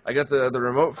card. I got the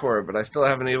remote for it, but I still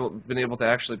haven't been able to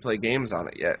actually play games on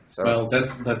it yet. So. Well,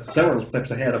 that's several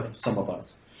steps ahead of some of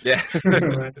us. Yeah.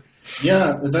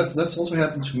 Yeah, that's also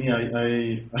happened to me.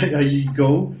 I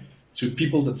go to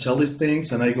people that sell these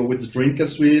things, and I go with the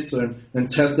Dreamcast suite and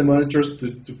test the monitors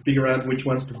to figure out which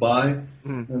ones to buy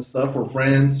and stuff for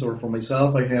friends or for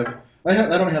myself. I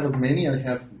don't have as many. I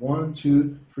have 1,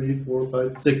 2, 3, 4,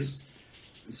 5, 6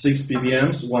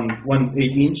 PBMs, one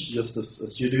 8-inch, just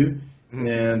as you do,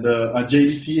 and a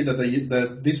JVC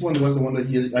that this one was the one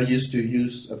that I used to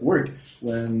use at work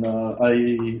when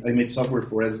I made software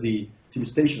for SD TV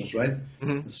stations, right?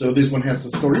 Mm-hmm. So this one has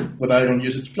a story, but I don't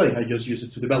use it to play. I just use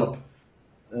it to develop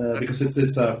because it's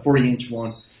this 40-inch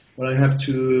one. But I have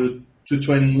two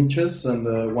 20 inches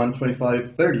and one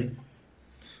 25/30.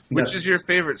 Which is your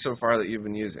favorite so far that you've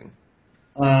been using?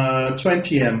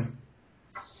 20M.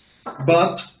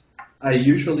 But I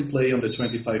usually play on the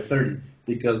 25/30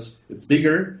 because it's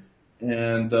bigger,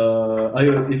 and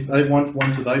if I want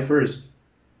one to die first,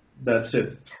 that's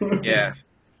it. Yeah.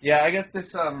 Yeah, I got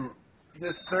this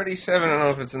this 37, I don't know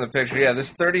if it's in the picture. Yeah,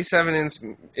 this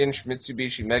 37-inch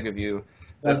Mitsubishi Megaview.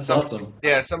 That's awesome.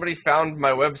 Yeah, somebody found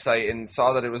my website and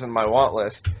saw that it was in my want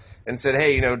list and said,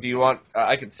 "Hey, do you want?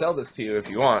 I could sell this to you if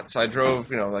you want." So I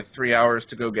drove, like 3 hours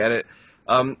to go get it.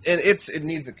 And it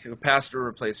needs a capacitor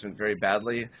replacement very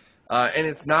badly. And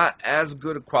it's not as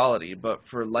good a quality, but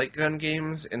for light gun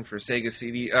games and for Sega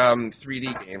CD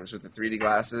 3D games with the 3D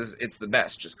glasses, it's the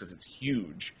best just because it's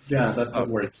huge. Yeah, that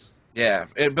works. Yeah,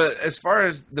 but as far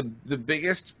as the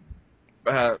biggest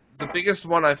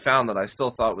one I found that I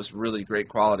still thought was really great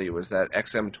quality was that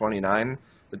XM29,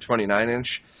 the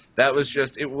 29-inch. That was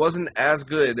it wasn't as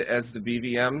good as the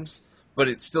BVMs, but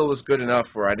it still was good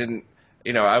enough where I didn't,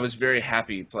 I was very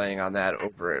happy playing on that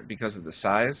over it because of the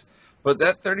size. But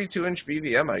that 32-inch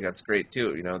BVM I got's great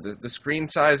too. You know, the screen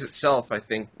size itself, I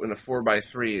think, in a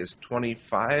 4x3 is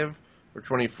 25 or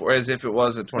 24, as if it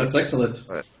was a 24. That's excellent.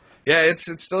 But yeah,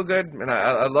 it's still good, and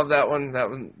I love that one. That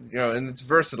one, you know, and it's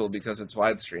versatile because it's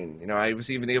widescreen. You know, I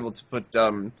was even able to put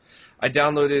I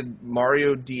downloaded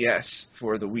Mario DS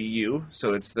for the Wii U,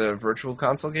 so it's the virtual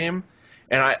console game,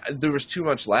 and there was too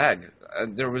much lag.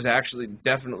 There was actually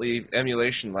definitely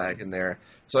emulation lag in there.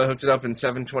 So I hooked it up in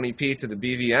 720p to the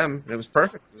BVM, and it was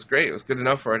perfect. It was great. It was good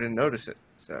enough where I didn't notice it.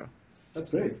 So That's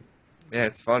great. yeah,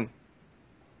 it's fun.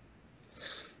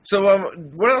 So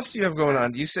what else do you have going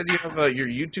on? You said you have your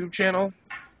YouTube channel?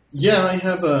 Yeah, I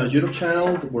have a YouTube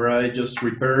channel where I just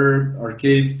repair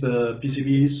arcade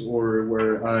PCBs, or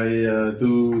where I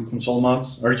do console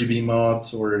mods, RGB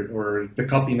mods, or the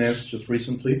copiness just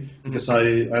recently, because I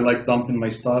like dumping my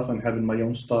stuff and having my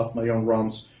own stuff, my own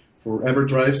ROMs for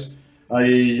EverDrives.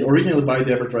 I originally buy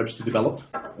the EverDrives to develop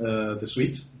the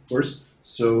suite, of course.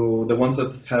 So the ones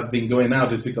that have been going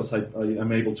out is because I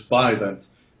am able to buy that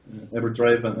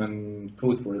EverDrive and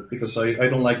code for it, because I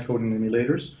don't like coding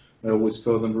emulators. I always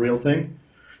code on the real thing.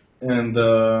 And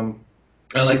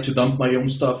I like to dump my own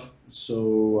stuff.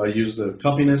 So I use the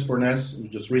copiness for NES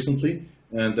just recently,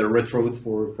 and the retro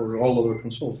for all other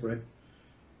consoles, right?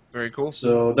 Very cool.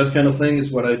 So that kind of thing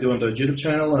is what I do on the YouTube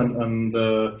channel. And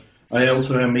I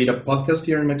also have made a podcast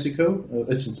here in Mexico.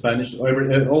 It's in Spanish.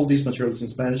 All these materials in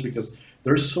Spanish, because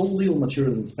there's so little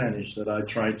material in Spanish that I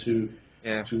try to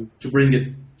bring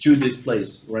it to this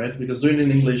place, right? Because doing it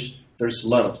in English, there's a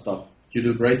lot of stuff. You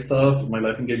do great stuff. My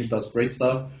Life in Gaming does great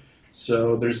stuff.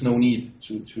 So there's no need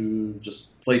to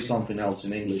just play something else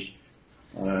in English.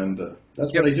 And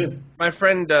that's what I do. My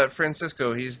friend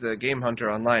Francisco, he's the game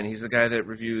hunter online. He's the guy that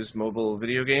reviews mobile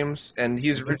video games, and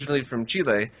he's originally from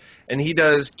Chile, and he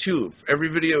does two. Every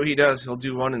video he does, he'll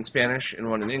do one in Spanish and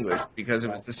one in English, because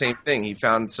it was the same thing. He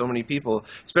found so many people,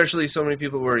 especially so many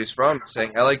people where he's from,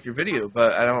 saying, I like your video,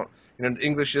 but I don't,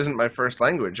 English isn't my first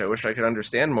language. I wish I could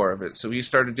understand more of it. So he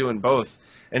started doing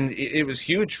both, and it was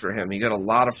huge for him. He got a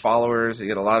lot of followers. He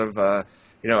got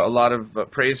a lot of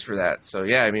praise for that. So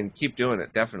yeah, I mean, keep doing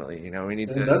it. Definitely. We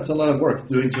need to. That's a lot of work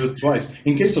doing two twice.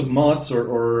 In case of mods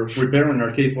or repairing an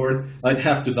arcade board, I'd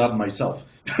have to dub myself,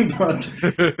 but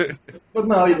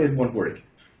no, it won't work.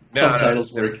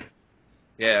 Subtitles work.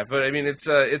 Yeah, but I mean,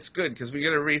 it's good because we got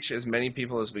to reach as many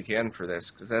people as we can for this,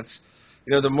 because that's.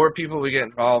 The more people we get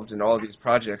involved in all of these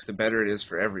projects, the better it is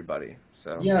for everybody.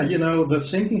 So. Yeah, the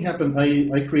same thing happened.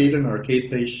 I created an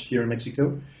arcade page here in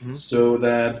Mexico, so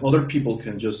that other people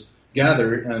can just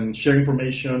gather and share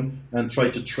information and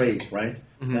try to trade, right?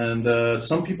 Mm-hmm. And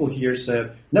some people here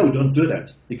said, no, don't do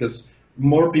that, because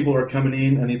more people are coming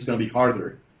in and it's going to be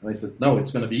harder. And I said, no,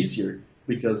 it's going to be easier,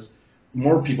 because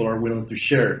more people are willing to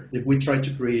share. If we try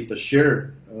to create a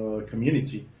share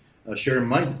community, a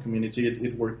share-minded community,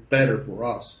 it worked better for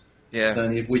us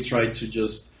than if we try to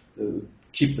just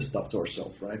keep the stuff to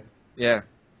ourselves, right? Yeah.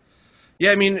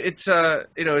 Yeah, I mean, it's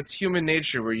it's human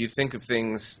nature where you think of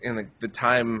things in the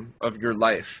time of your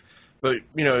life. But,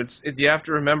 you have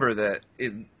to remember that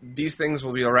these things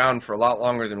will be around for a lot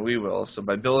longer than we will. So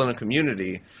by building a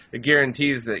community, it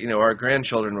guarantees that, our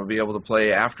grandchildren will be able to play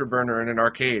Afterburner in an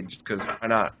arcade, because why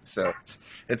not? So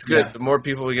it's good. Yeah. The more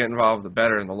people we get involved, the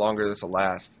better, and the longer this will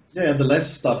last. So. Yeah, the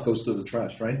less stuff goes to the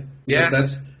trash, right?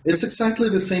 Yes. It's exactly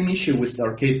the same issue with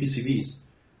arcade PCBs.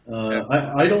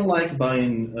 I don't like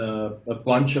buying a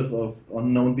bunch of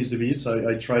unknown PCBs.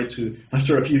 I try to,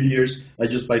 after a few years, I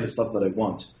just buy the stuff that I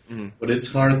want. Mm-hmm. But it's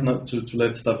hard not to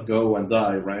let stuff go and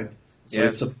die, right? So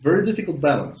it's a very difficult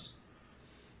balance.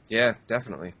 Yeah,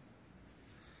 definitely.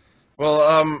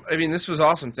 Well, I mean, this was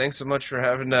awesome. Thanks so much for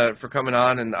coming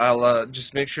on, and I'll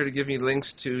just make sure to give me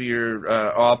links to your.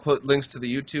 I'll put links to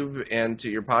the YouTube and to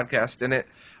your podcast in it.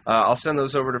 I'll send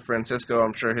those over to Francisco.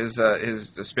 I'm sure his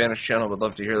Spanish channel would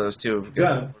love to hear those too.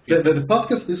 Yeah, the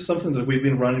podcast is something that we've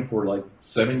been running for like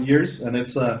 7 years, and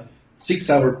it's a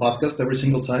 6-hour podcast every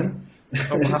single time.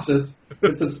 Oh, wow.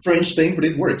 It's a strange thing, but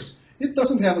it works. It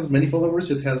doesn't have as many followers.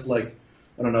 It has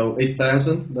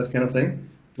 8,000, that kind of thing.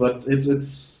 But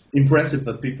it's impressive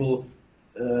that people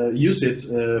use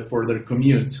it for their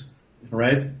commute,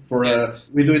 right?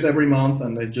 We do it every month,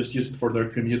 and they just use it for their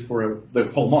commute for the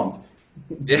whole month.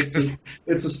 It's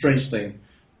a strange thing.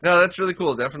 No, that's really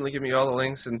cool. Definitely give me all the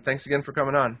links, and thanks again for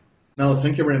coming on. No,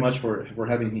 thank you very much for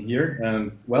having me here,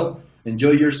 and,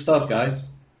 enjoy your stuff, guys.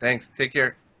 Thanks. Take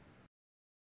care.